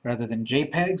 rather than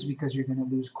JPEGs, because you're going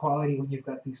to lose quality when you've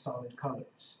got these solid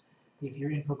colors. If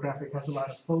your infographic has a lot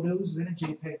of photos, then a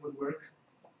JPEG would work.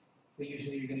 But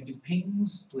usually you're going to do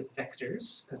pings with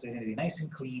vectors, because they're going to be nice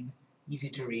and clean, easy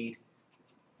to read,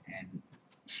 and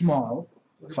small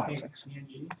font size.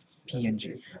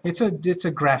 PNG. It's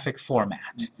a graphic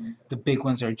format. The big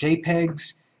ones are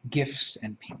JPEGs, GIFs,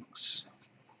 and PNGs.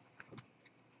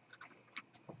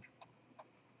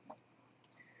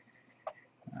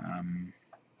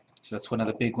 So that's one of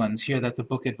the big ones here that the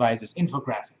book advises.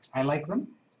 Infographics. I like them,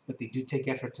 but they do take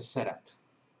effort to set up.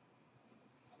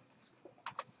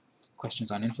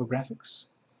 Questions on infographics?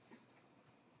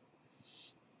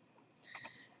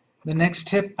 The next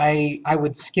tip, I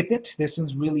would skip it. This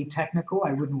one's really technical.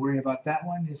 I wouldn't worry about that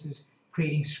one. This is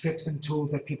creating scripts and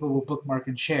tools that people will bookmark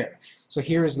and share. So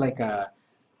here is like a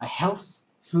health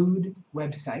food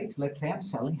website. Let's say I'm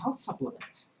selling health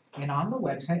supplements. And on the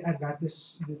website, I've got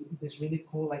this really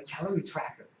cool like calorie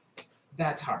tracker.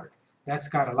 That's hard. That's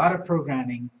got a lot of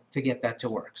programming to get that to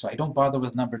work. So I don't bother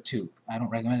with number 2. I don't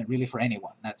recommend it really for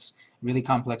anyone. That's really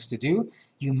complex to do.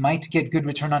 You might get good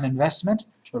return on investment,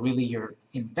 but really your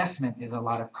investment is a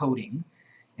lot of coding,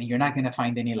 and you're not going to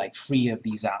find any like free of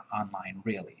these online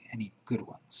really, any good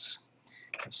ones.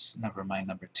 Just never mind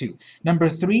number 2. Number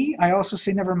 3, I also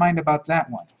say never mind about that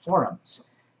one,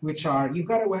 forums, which are, you've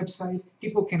got a website,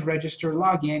 people can register,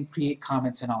 log in, create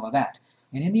comments and all of that.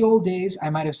 And in the old days, I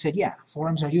might have said, yeah,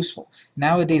 forums are useful.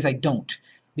 Nowadays, I don't,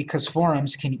 because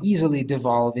forums can easily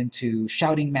devolve into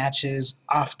shouting matches,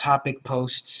 off-topic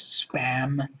posts,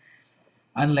 spam,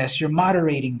 unless you're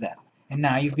moderating them. And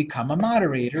now you've become a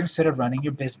moderator instead of running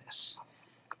your business.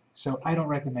 So I don't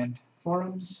recommend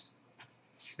forums,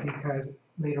 because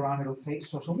later on it'll say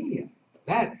social media.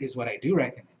 That is what I do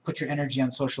recommend. Put your energy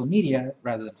on social media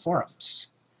rather than forums.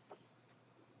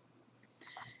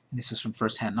 And this is from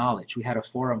first-hand knowledge. We had a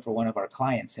forum for one of our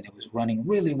clients, and it was running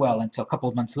really well until a couple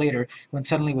of months later, when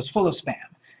suddenly it was full of spam.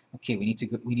 Okay, we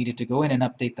needed to go in and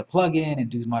update the plugin and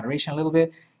do moderation a little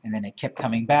bit, and then it kept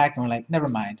coming back, and we're like, never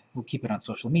mind, we'll keep it on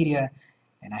social media.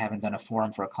 And I haven't done a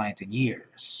forum for a client in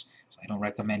years, so I don't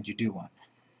recommend you do one.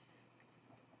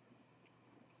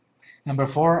 Number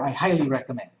 4, I highly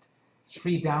recommend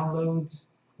free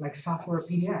downloads like software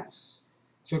PDFs.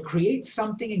 So create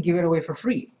something and give it away for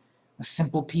free. A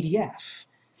simple PDF.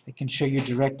 I can show you a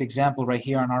direct example right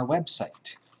here on our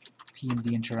website,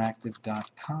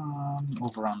 pmdinteractive.com.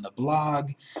 Over on the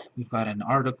blog, we've got an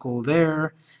article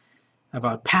there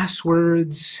about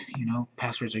passwords. You know,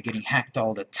 passwords are getting hacked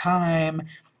all the time.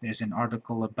 There's an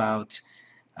article about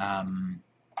how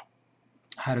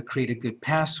to create a good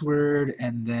password,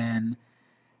 and then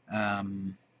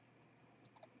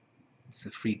it's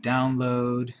a free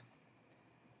download.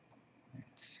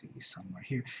 Let's see, somewhere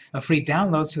here. A free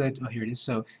download so that, oh, here it is.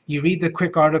 So you read the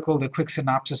quick article, the quick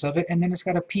synopsis of it, and then it's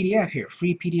got a PDF here,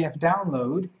 free PDF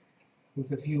download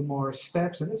with a few more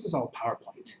steps. And this is all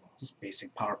PowerPoint, just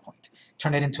basic PowerPoint.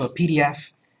 Turn it into a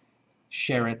PDF,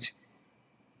 share it.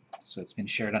 So it's been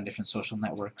shared on different social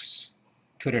networks.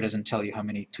 Twitter doesn't tell you how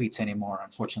many tweets anymore,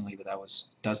 unfortunately, but that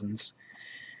was dozens.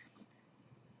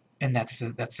 And that's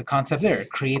the concept there.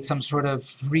 Create some sort of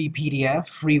free PDF,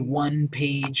 free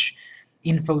one-page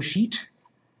info sheet,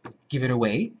 give it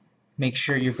away, make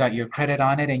sure you've got your credit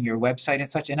on it and your website and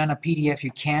such, and on a PDF you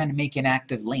can make an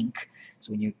active link,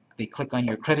 so when they click on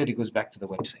your credit, it goes back to the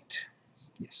website.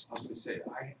 Yes? I was going to say,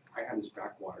 I have this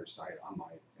backwater site on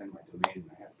my domain,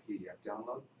 and I have the PDF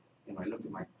download, and when I looked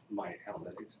at my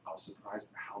analytics, I was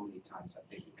surprised at how many times I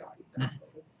think it got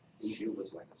downloaded. It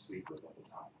was like a sleeper the whole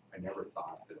time. I never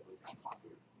thought that it was that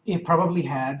popular. It probably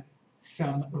had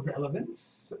some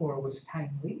relevance or was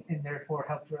timely and therefore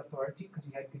helped your authority because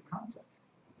you had good content.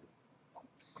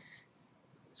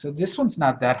 So this one's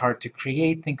not that hard to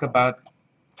create. Think about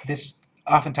this,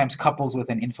 oftentimes couples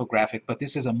with an infographic, but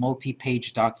this is a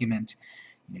multi-page document.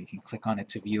 You can click on it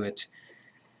to view it.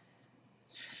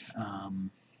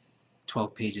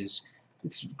 12 pages.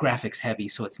 It's graphics heavy,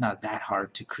 so it's not that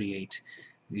hard to create.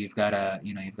 You've got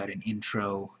you've got an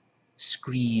intro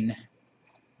screen,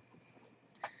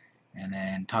 and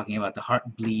then talking about the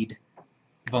Heartbleed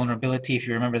vulnerability. If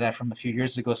you remember that from a few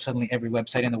years ago, suddenly every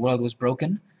website in the world was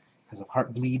broken because of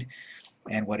Heartbleed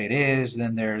and what it is.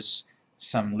 Then there's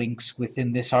some links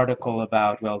within this article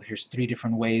about, well, here's 3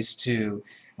 different ways to,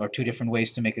 or 2 different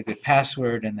ways to make a good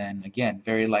password, and then again,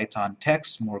 very light on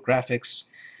text, more graphics.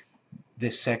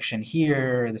 This section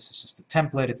here, this is just a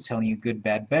template. It's telling you good,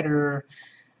 bad, better,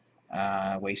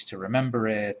 ways to remember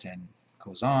it, and it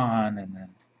goes on, and then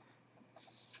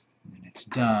it's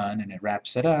done, and it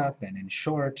wraps it up. And in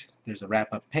short, there's a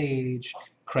wrap-up page,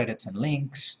 credits and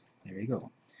links. There you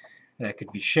go. That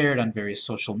could be shared on various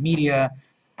social media,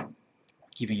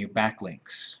 giving you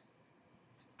backlinks.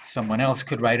 Someone else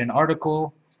could write an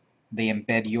article. They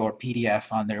embed your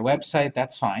PDF on their website.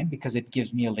 That's fine, because it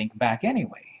gives me a link back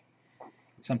anyway.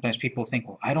 Sometimes people think,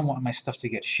 well, I don't want my stuff to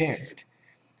get shared.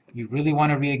 You really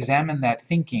want to re-examine that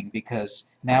thinking,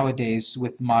 because nowadays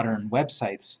with modern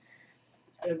websites,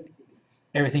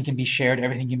 everything can be shared,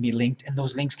 everything can be linked, and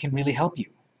those links can really help you.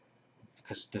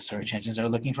 Because the search engines are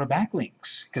looking for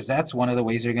backlinks, because that's one of the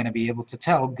ways they're going to be able to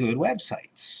tell good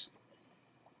websites.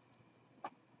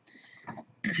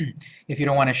 If you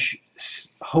don't want to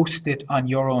host it on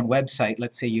your own website,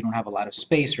 let's say you don't have a lot of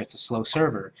space or it's a slow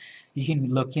server, you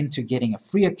can look into getting a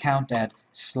free account at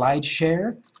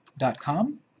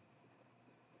slideshare.com.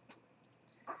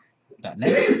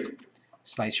 .net,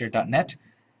 slideshare.net.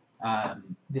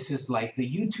 This is like the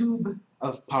YouTube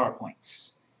of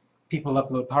PowerPoints. People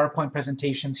upload PowerPoint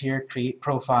presentations here, create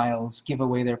profiles, give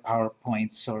away their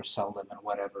PowerPoints or sell them or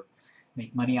whatever,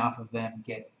 make money off of them,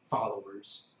 get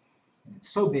followers. And it's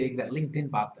so big that LinkedIn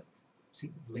bought them.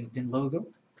 See, LinkedIn logo.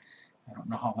 I don't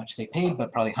know how much they paid,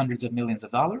 but probably hundreds of millions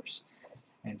of dollars.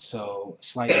 And so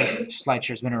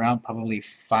SlideShare's been around probably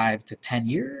 5 to 10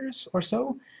 years or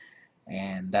so.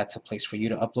 And that's a place for you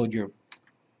to upload your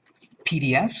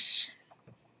PDFs.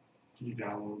 Can you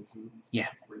download too? Yeah.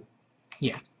 Free?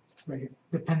 Yeah. Right here.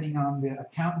 Depending on the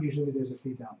account, usually there's a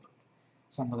free download.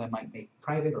 Some of them might make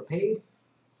private or paid,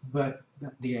 but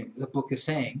the book is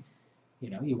saying, you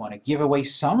know, you want to give away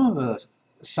some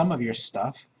of your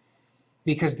stuff,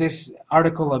 because this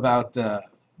article about the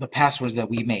passwords that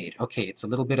we made, okay, it's a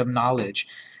little bit of knowledge,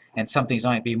 and some things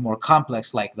might be more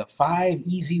complex, like the 5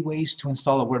 easy ways to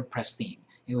install a WordPress theme.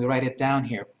 And we write it down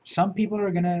here. Some people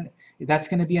are that's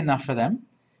gonna be enough for them,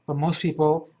 but most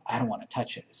people, I don't want to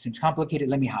touch it. It seems complicated.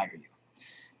 Let me hire you.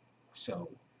 So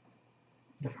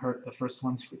the first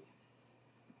one's free.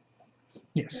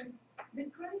 Yes. The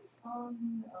credits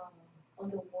on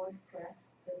the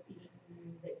WordPress, the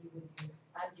theme that you would use,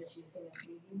 I'm just using a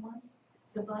freebie one.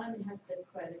 The bottom it has the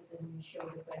credits and you show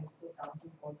the credits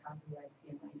 2000 for copyright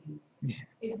PMID. Yeah.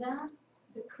 Is that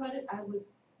the credit I would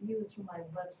use for my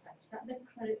website? Is that the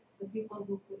credit the people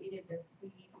who created the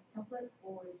free template,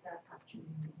 or is that actually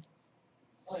me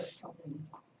or a company?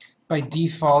 By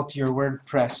default, your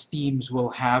WordPress themes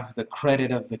will have the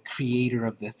credit of the creator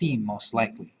of the theme, most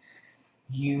likely.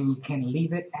 You can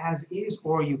leave it as is,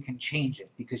 or you can change it,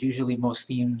 because usually most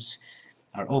themes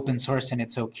are open source and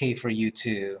it's okay for you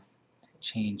to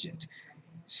change it.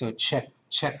 So check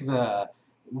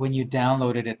when you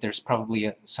downloaded it, there's probably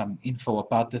some info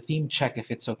about the theme. Check if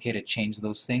it's okay to change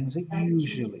those things.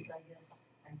 Usually.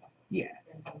 Yeah.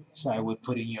 So I would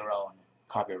put in your own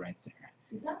copyright there.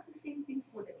 Is that the same thing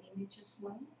for the image as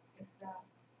well? Is that,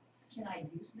 can I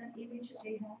use that image that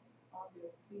they have on the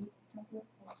free template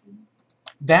or theme?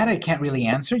 That I can't really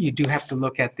answer. You do have to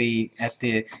look at the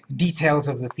details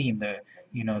of the theme, the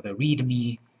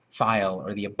README file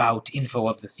or the about info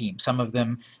of the theme. Some of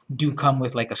them do come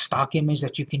with like a stock image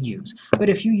that you can use. But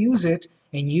if you use it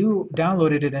and you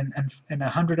downloaded it and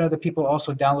 100 other people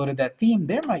also downloaded that theme,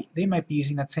 they might be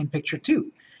using that same picture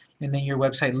too. And then your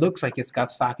website looks like it's got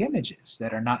stock images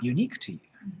that are not unique to you.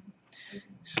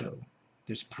 So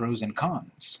there's pros and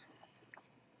cons.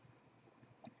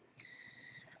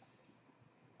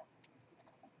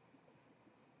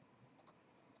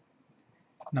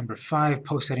 Number 5,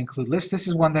 posts that include lists. This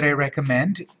is one that I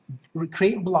recommend.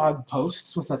 Create blog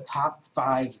posts with a top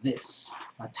 5 this,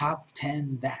 a top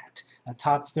 10 that, a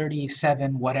top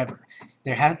 37 whatever.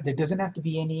 There doesn't have to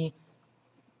be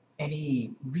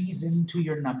any reason to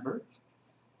your number.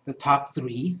 The top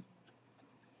 3,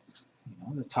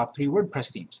 the top 3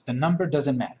 WordPress themes. The number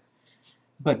doesn't matter.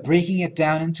 But breaking it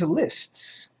down into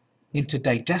lists, into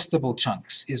digestible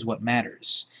chunks is what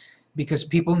matters. Because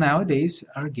people nowadays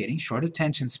are getting short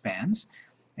attention spans,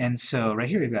 and so right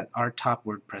here we've got our top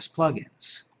WordPress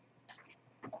plugins.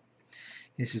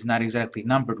 This is not exactly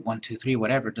numbered 1, 2, 3,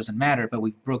 whatever, it doesn't matter, but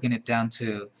we've broken it down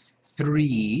to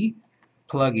 3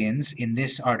 plugins in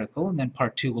this article, and then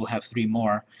part 2 will have 3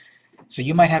 more. So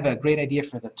you might have a great idea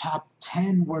for the top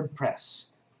 10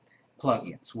 WordPress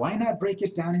plugins. Why not break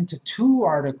it down into 2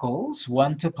 articles,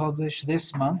 one to publish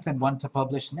this month and one to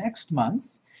publish next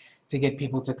month, to get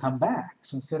people to come back?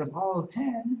 So instead of all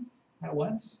 10 at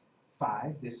once,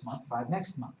 5 this month, 5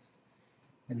 next month.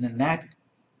 And then that,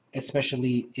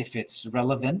 especially if it's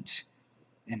relevant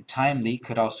and timely,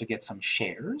 could also get some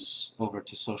shares over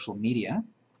to social media.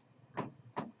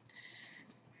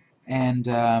 And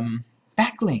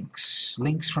backlinks,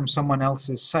 links from someone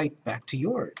else's site back to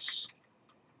yours.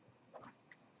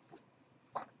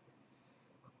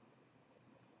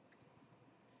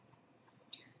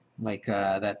 Like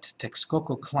that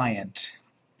Texcoco client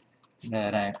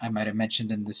that I might have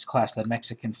mentioned in this class, that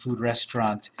Mexican food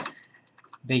restaurant.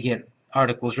 They get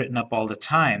articles written up all the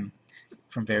time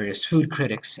from various food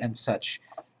critics and such.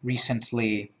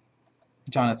 Recently,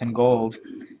 Jonathan Gold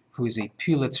who is a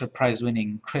Pulitzer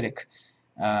Prize-winning critic,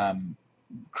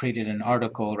 created an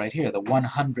article right here, the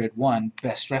 101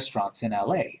 best restaurants in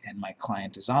LA, and my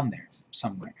client is on there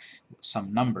somewhere,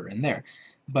 some number in there.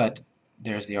 But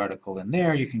there's the article in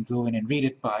there. You can go in and read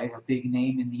it by a big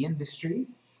name in the industry.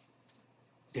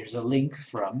 There's a link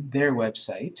from their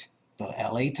website, the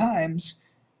LA Times,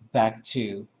 back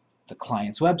to the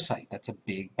client's website. That's a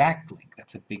big backlink.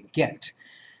 That's a big get.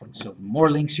 So the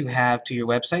more links you have to your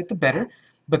website, the better.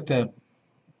 But the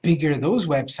bigger those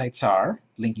websites are,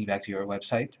 linking back to your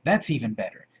website, that's even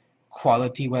better.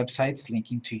 Quality websites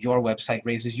linking to your website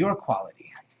raises your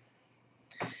quality.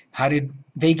 How did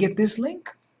they get this link?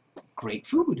 Great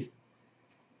food,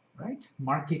 right?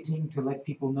 Marketing to let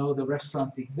people know the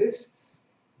restaurant exists.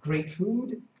 Great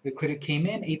food. The critic came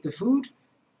in, ate the food,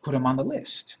 put them on the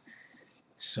list.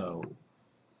 So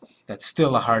that's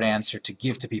still a hard answer to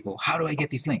give to people. How do I get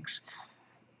these links?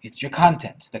 It's your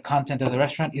content. The content of the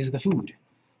restaurant is the food.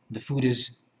 The food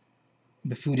is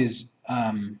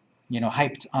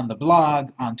hyped on the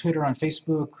blog, on Twitter, on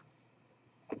Facebook,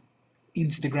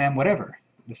 Instagram, whatever.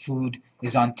 The food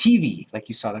is on TV, like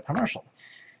you saw the commercial.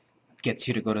 Gets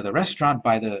you to go to the restaurant,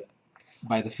 buy the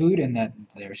food, and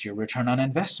there's your return on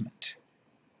investment.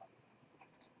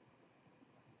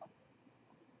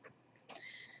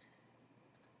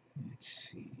 Let's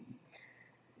see.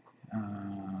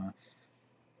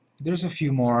 There's a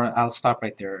few more. I'll stop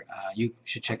right there. You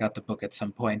should check out the book at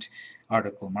some point.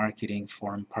 Article marketing,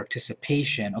 forum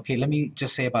participation. Okay, let me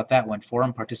just say about that one,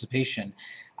 forum participation.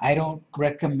 I don't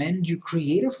recommend you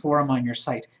create a forum on your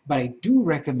site, but I do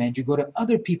recommend you go to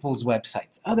other people's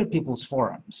websites, other people's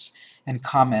forums, and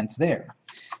comment there.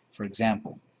 For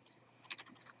example,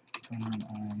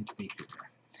 Brown-Eyed Baker.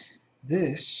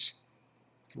 This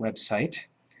website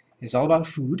is all about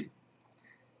food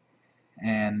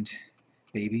and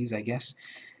babies, I guess.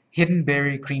 Hidden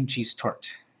berry cream cheese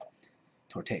torte.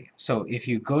 So if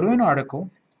you go to an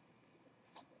article,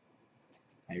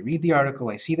 I read the article,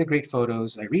 I see the great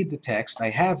photos, I read the text,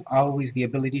 I have always the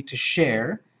ability to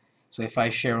share. So if I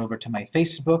share over to my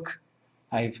Facebook,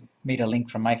 I've made a link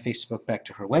from my Facebook back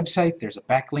to her website, there's a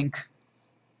backlink.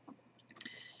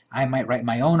 I might write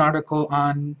my own article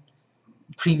on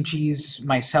cream cheese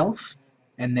myself,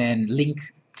 and then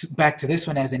link back to this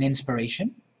one as an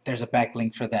inspiration. There's a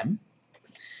backlink for them.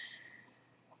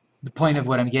 The point of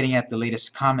what I'm getting at, the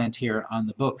latest comment here on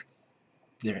the book,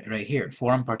 right here,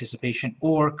 forum participation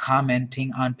or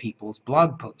commenting on people's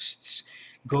blog posts.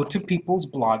 Go to people's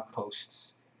blog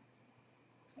posts,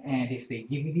 and if they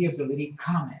give you the ability,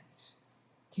 comment.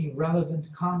 Irrelevant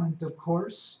comment, of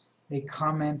course. A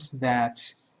comment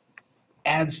that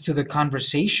adds to the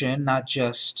conversation, not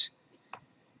just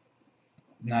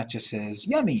says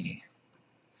yummy,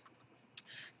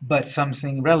 but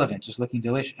something relevant, just looking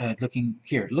delicious. Looking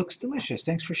here, looks delicious.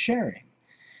 Thanks for sharing.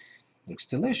 Looks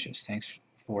delicious. Thanks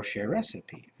for share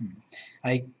recipe.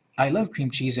 I love cream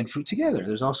cheese and fruit together.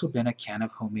 There's also been a can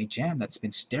of homemade jam that's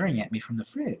been staring at me from the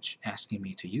fridge, asking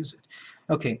me to use it.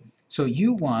 Okay, so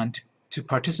you want to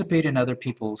participate in other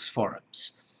people's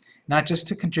forums, not just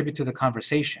to contribute to the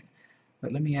conversation.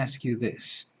 But let me ask you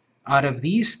this: out of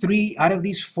these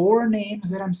four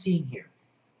names that I'm seeing here,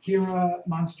 Kira,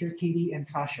 Monster, Katie, and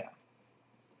Sasha,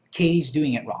 Katie's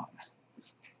doing it wrong.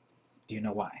 Do you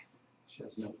know why? She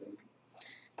has no link.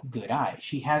 Good eye.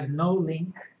 She has no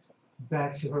link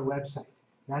back to her website.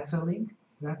 That's a link,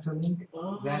 that's a link,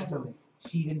 that's a link.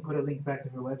 She didn't put a link back to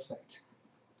her website.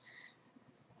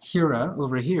 Kira,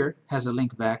 over here, has a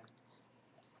link back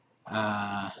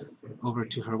over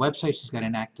to her website. She's got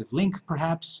an active link,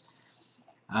 perhaps.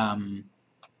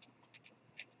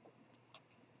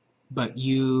 But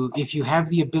if you have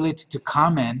the ability to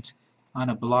comment on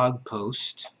a blog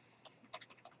post,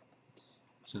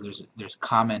 so there's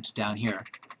comment down here.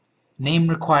 Name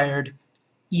required,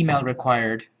 email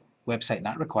required, website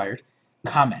not required,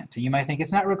 comment. And you might think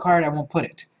it's not required, I won't put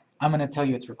it. I'm going to tell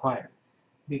you it's required.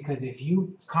 Because if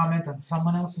you comment on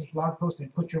someone else's blog post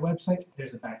and put your website,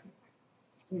 there's a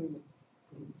backlink.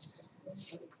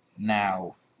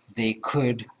 Now, they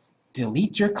could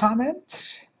delete your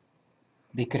comment.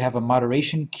 They could have a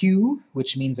moderation queue,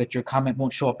 which means that your comment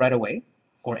won't show up right away,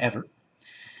 or ever.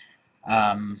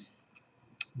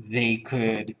 They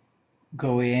could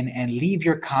go in and leave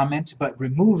your comment, but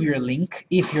remove your link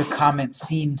if your comment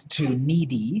seemed too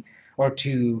needy or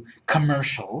too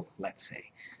commercial, let's say.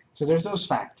 So there's those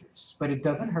factors, but it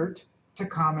doesn't hurt to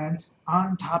comment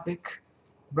on topic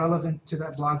relevant to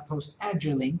that blog post, add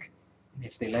your link, and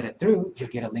if they let it through, you'll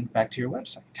get a link back to your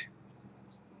website.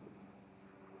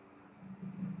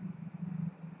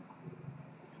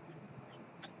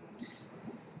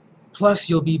 Plus,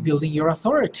 you'll be building your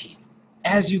authority.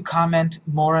 As you comment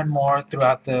more and more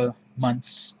throughout the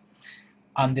months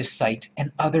on this site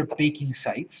and other baking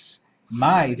sites,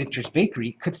 my Victor's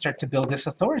Bakery could start to build this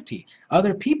authority.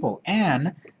 Other people,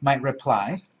 Anne might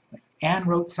reply. Anne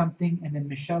wrote something and then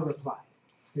Michelle replied.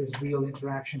 There's real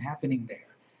interaction happening there.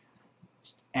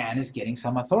 Anne is getting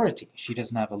some authority. She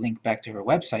doesn't have a link back to her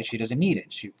website. She doesn't need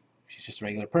it. She's just a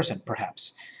regular person,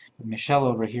 perhaps. But Michelle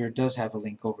over here does have a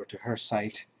link over to her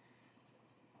site.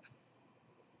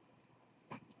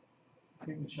 I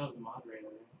think Michelle's the moderator,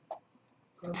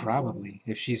 right? Probably.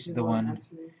 If she's She's the one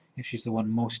answering. if she's the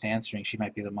one most answering, she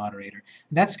might be the moderator.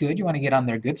 And that's good. You want to get on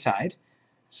their good side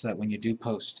so that when you do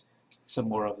post some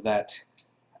more of that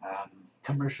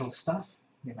commercial stuff,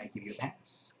 they might give you a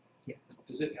pass. Yeah.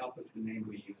 Does it help if the name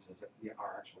we use is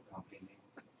our actual company name?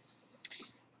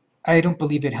 I don't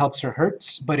believe it helps or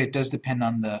hurts, but it does depend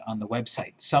on the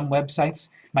website. Some websites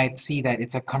might see that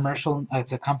it's a commercial,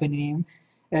 it's a company name,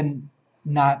 and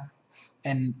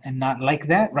not like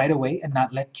that right away and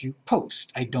not let you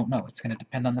post. I don't know. It's going to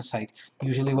depend on the site.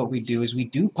 Usually what we do is we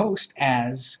do post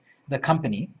as the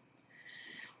company,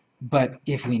 but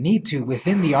if we need to,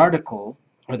 within the article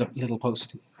or the little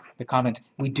post, the comment,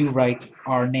 we do write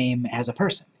our name as a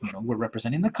person. You know, we're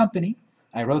representing the company.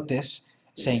 I wrote this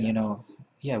saying, you know,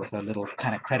 yeah, with a little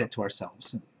kind of credit to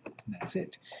ourselves. And that's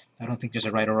it. I don't think there's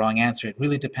a right or wrong answer. It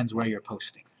really depends where you're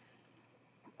posting.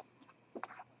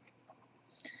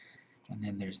 And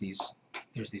then there's these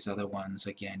other ones.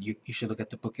 Again, you should look at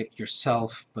the book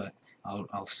yourself, but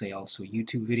I'll say also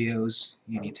YouTube videos.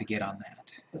 You need to get on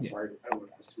that. That's why I would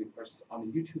ask you questions. On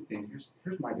the YouTube thing,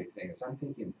 here's my big thing is I'm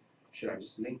thinking, should I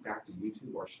just link back to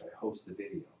YouTube or should I host the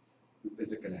video?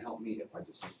 Is it going to help me if I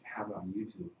just have it on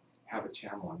YouTube, have a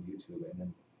channel on YouTube, and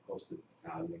then post it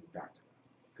link back to it?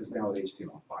 Because now with HTML5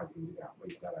 you can do that, but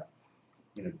you gotta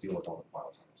deal with all the file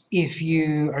types. If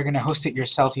you are going to host it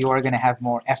yourself, you are going to have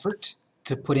more effort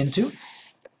to put into.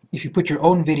 If you put your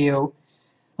own video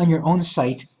on your own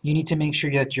site, you need to make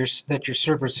sure that your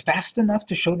server's fast enough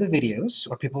to show the videos,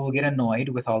 or people will get annoyed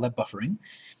with all that buffering.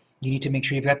 You need to make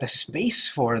sure you've got the space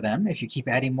for them. If you keep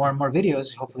adding more and more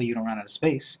videos, hopefully you don't run out of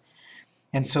space.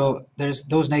 And so there's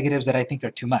those negatives that I think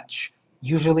are too much.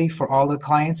 Usually for all the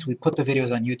clients, we put the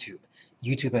videos on YouTube.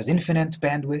 YouTube has infinite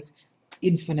bandwidth,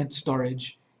 infinite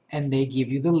storage, and they give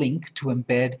you the link to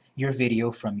embed your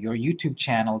video from your YouTube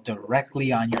channel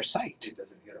directly on your site. It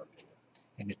doesn't hit our data.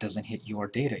 And it doesn't hit your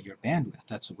data, your bandwidth.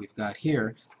 That's what we've got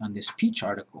here on this Peach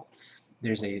article.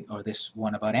 There's this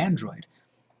one about Android.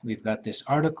 We've got this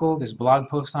article, this blog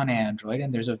post on Android,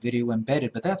 and there's a video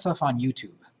embedded, but that's off on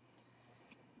YouTube.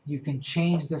 You can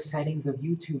change the settings of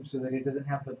YouTube so that it doesn't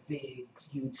have the big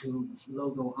YouTube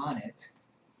logo on it.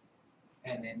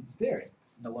 And then there,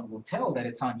 no one will tell that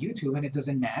it's on YouTube, and it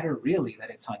doesn't matter really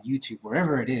that it's on YouTube,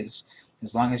 wherever it is,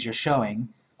 as long as you're showing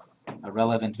a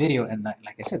relevant video. And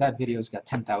like I said, that video's got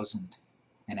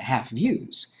 10,500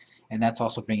 views, and that's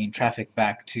also bringing traffic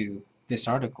back to this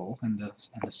article and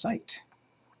the site.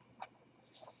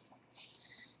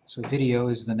 So video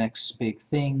is the next big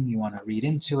thing. You want to read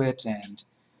into it, and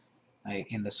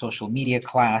in the social media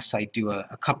class, I do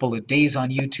a couple of days on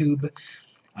YouTube.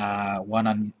 One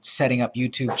on setting up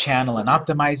YouTube channel and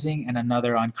optimizing, and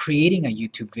another on creating a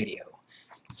YouTube video.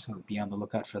 So be on the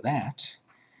lookout for that.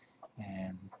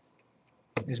 And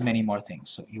there's many more things.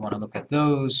 So you want to look at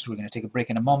those. We're going to take a break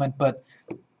in a moment, but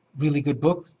really good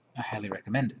book. I highly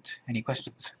recommend it. Any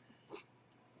questions?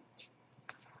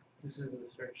 This is the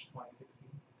search 2016.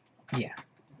 Yeah.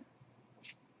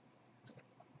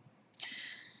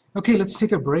 Okay, let's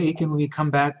take a break, and when we come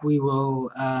back, we will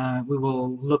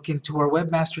look into our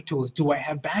webmaster tools. Do I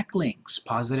have backlinks,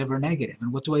 positive or negative,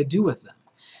 and what do I do with them?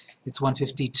 It's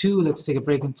 1:52. Let's take a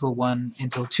break until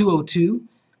 2:02,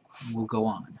 and we'll go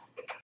on.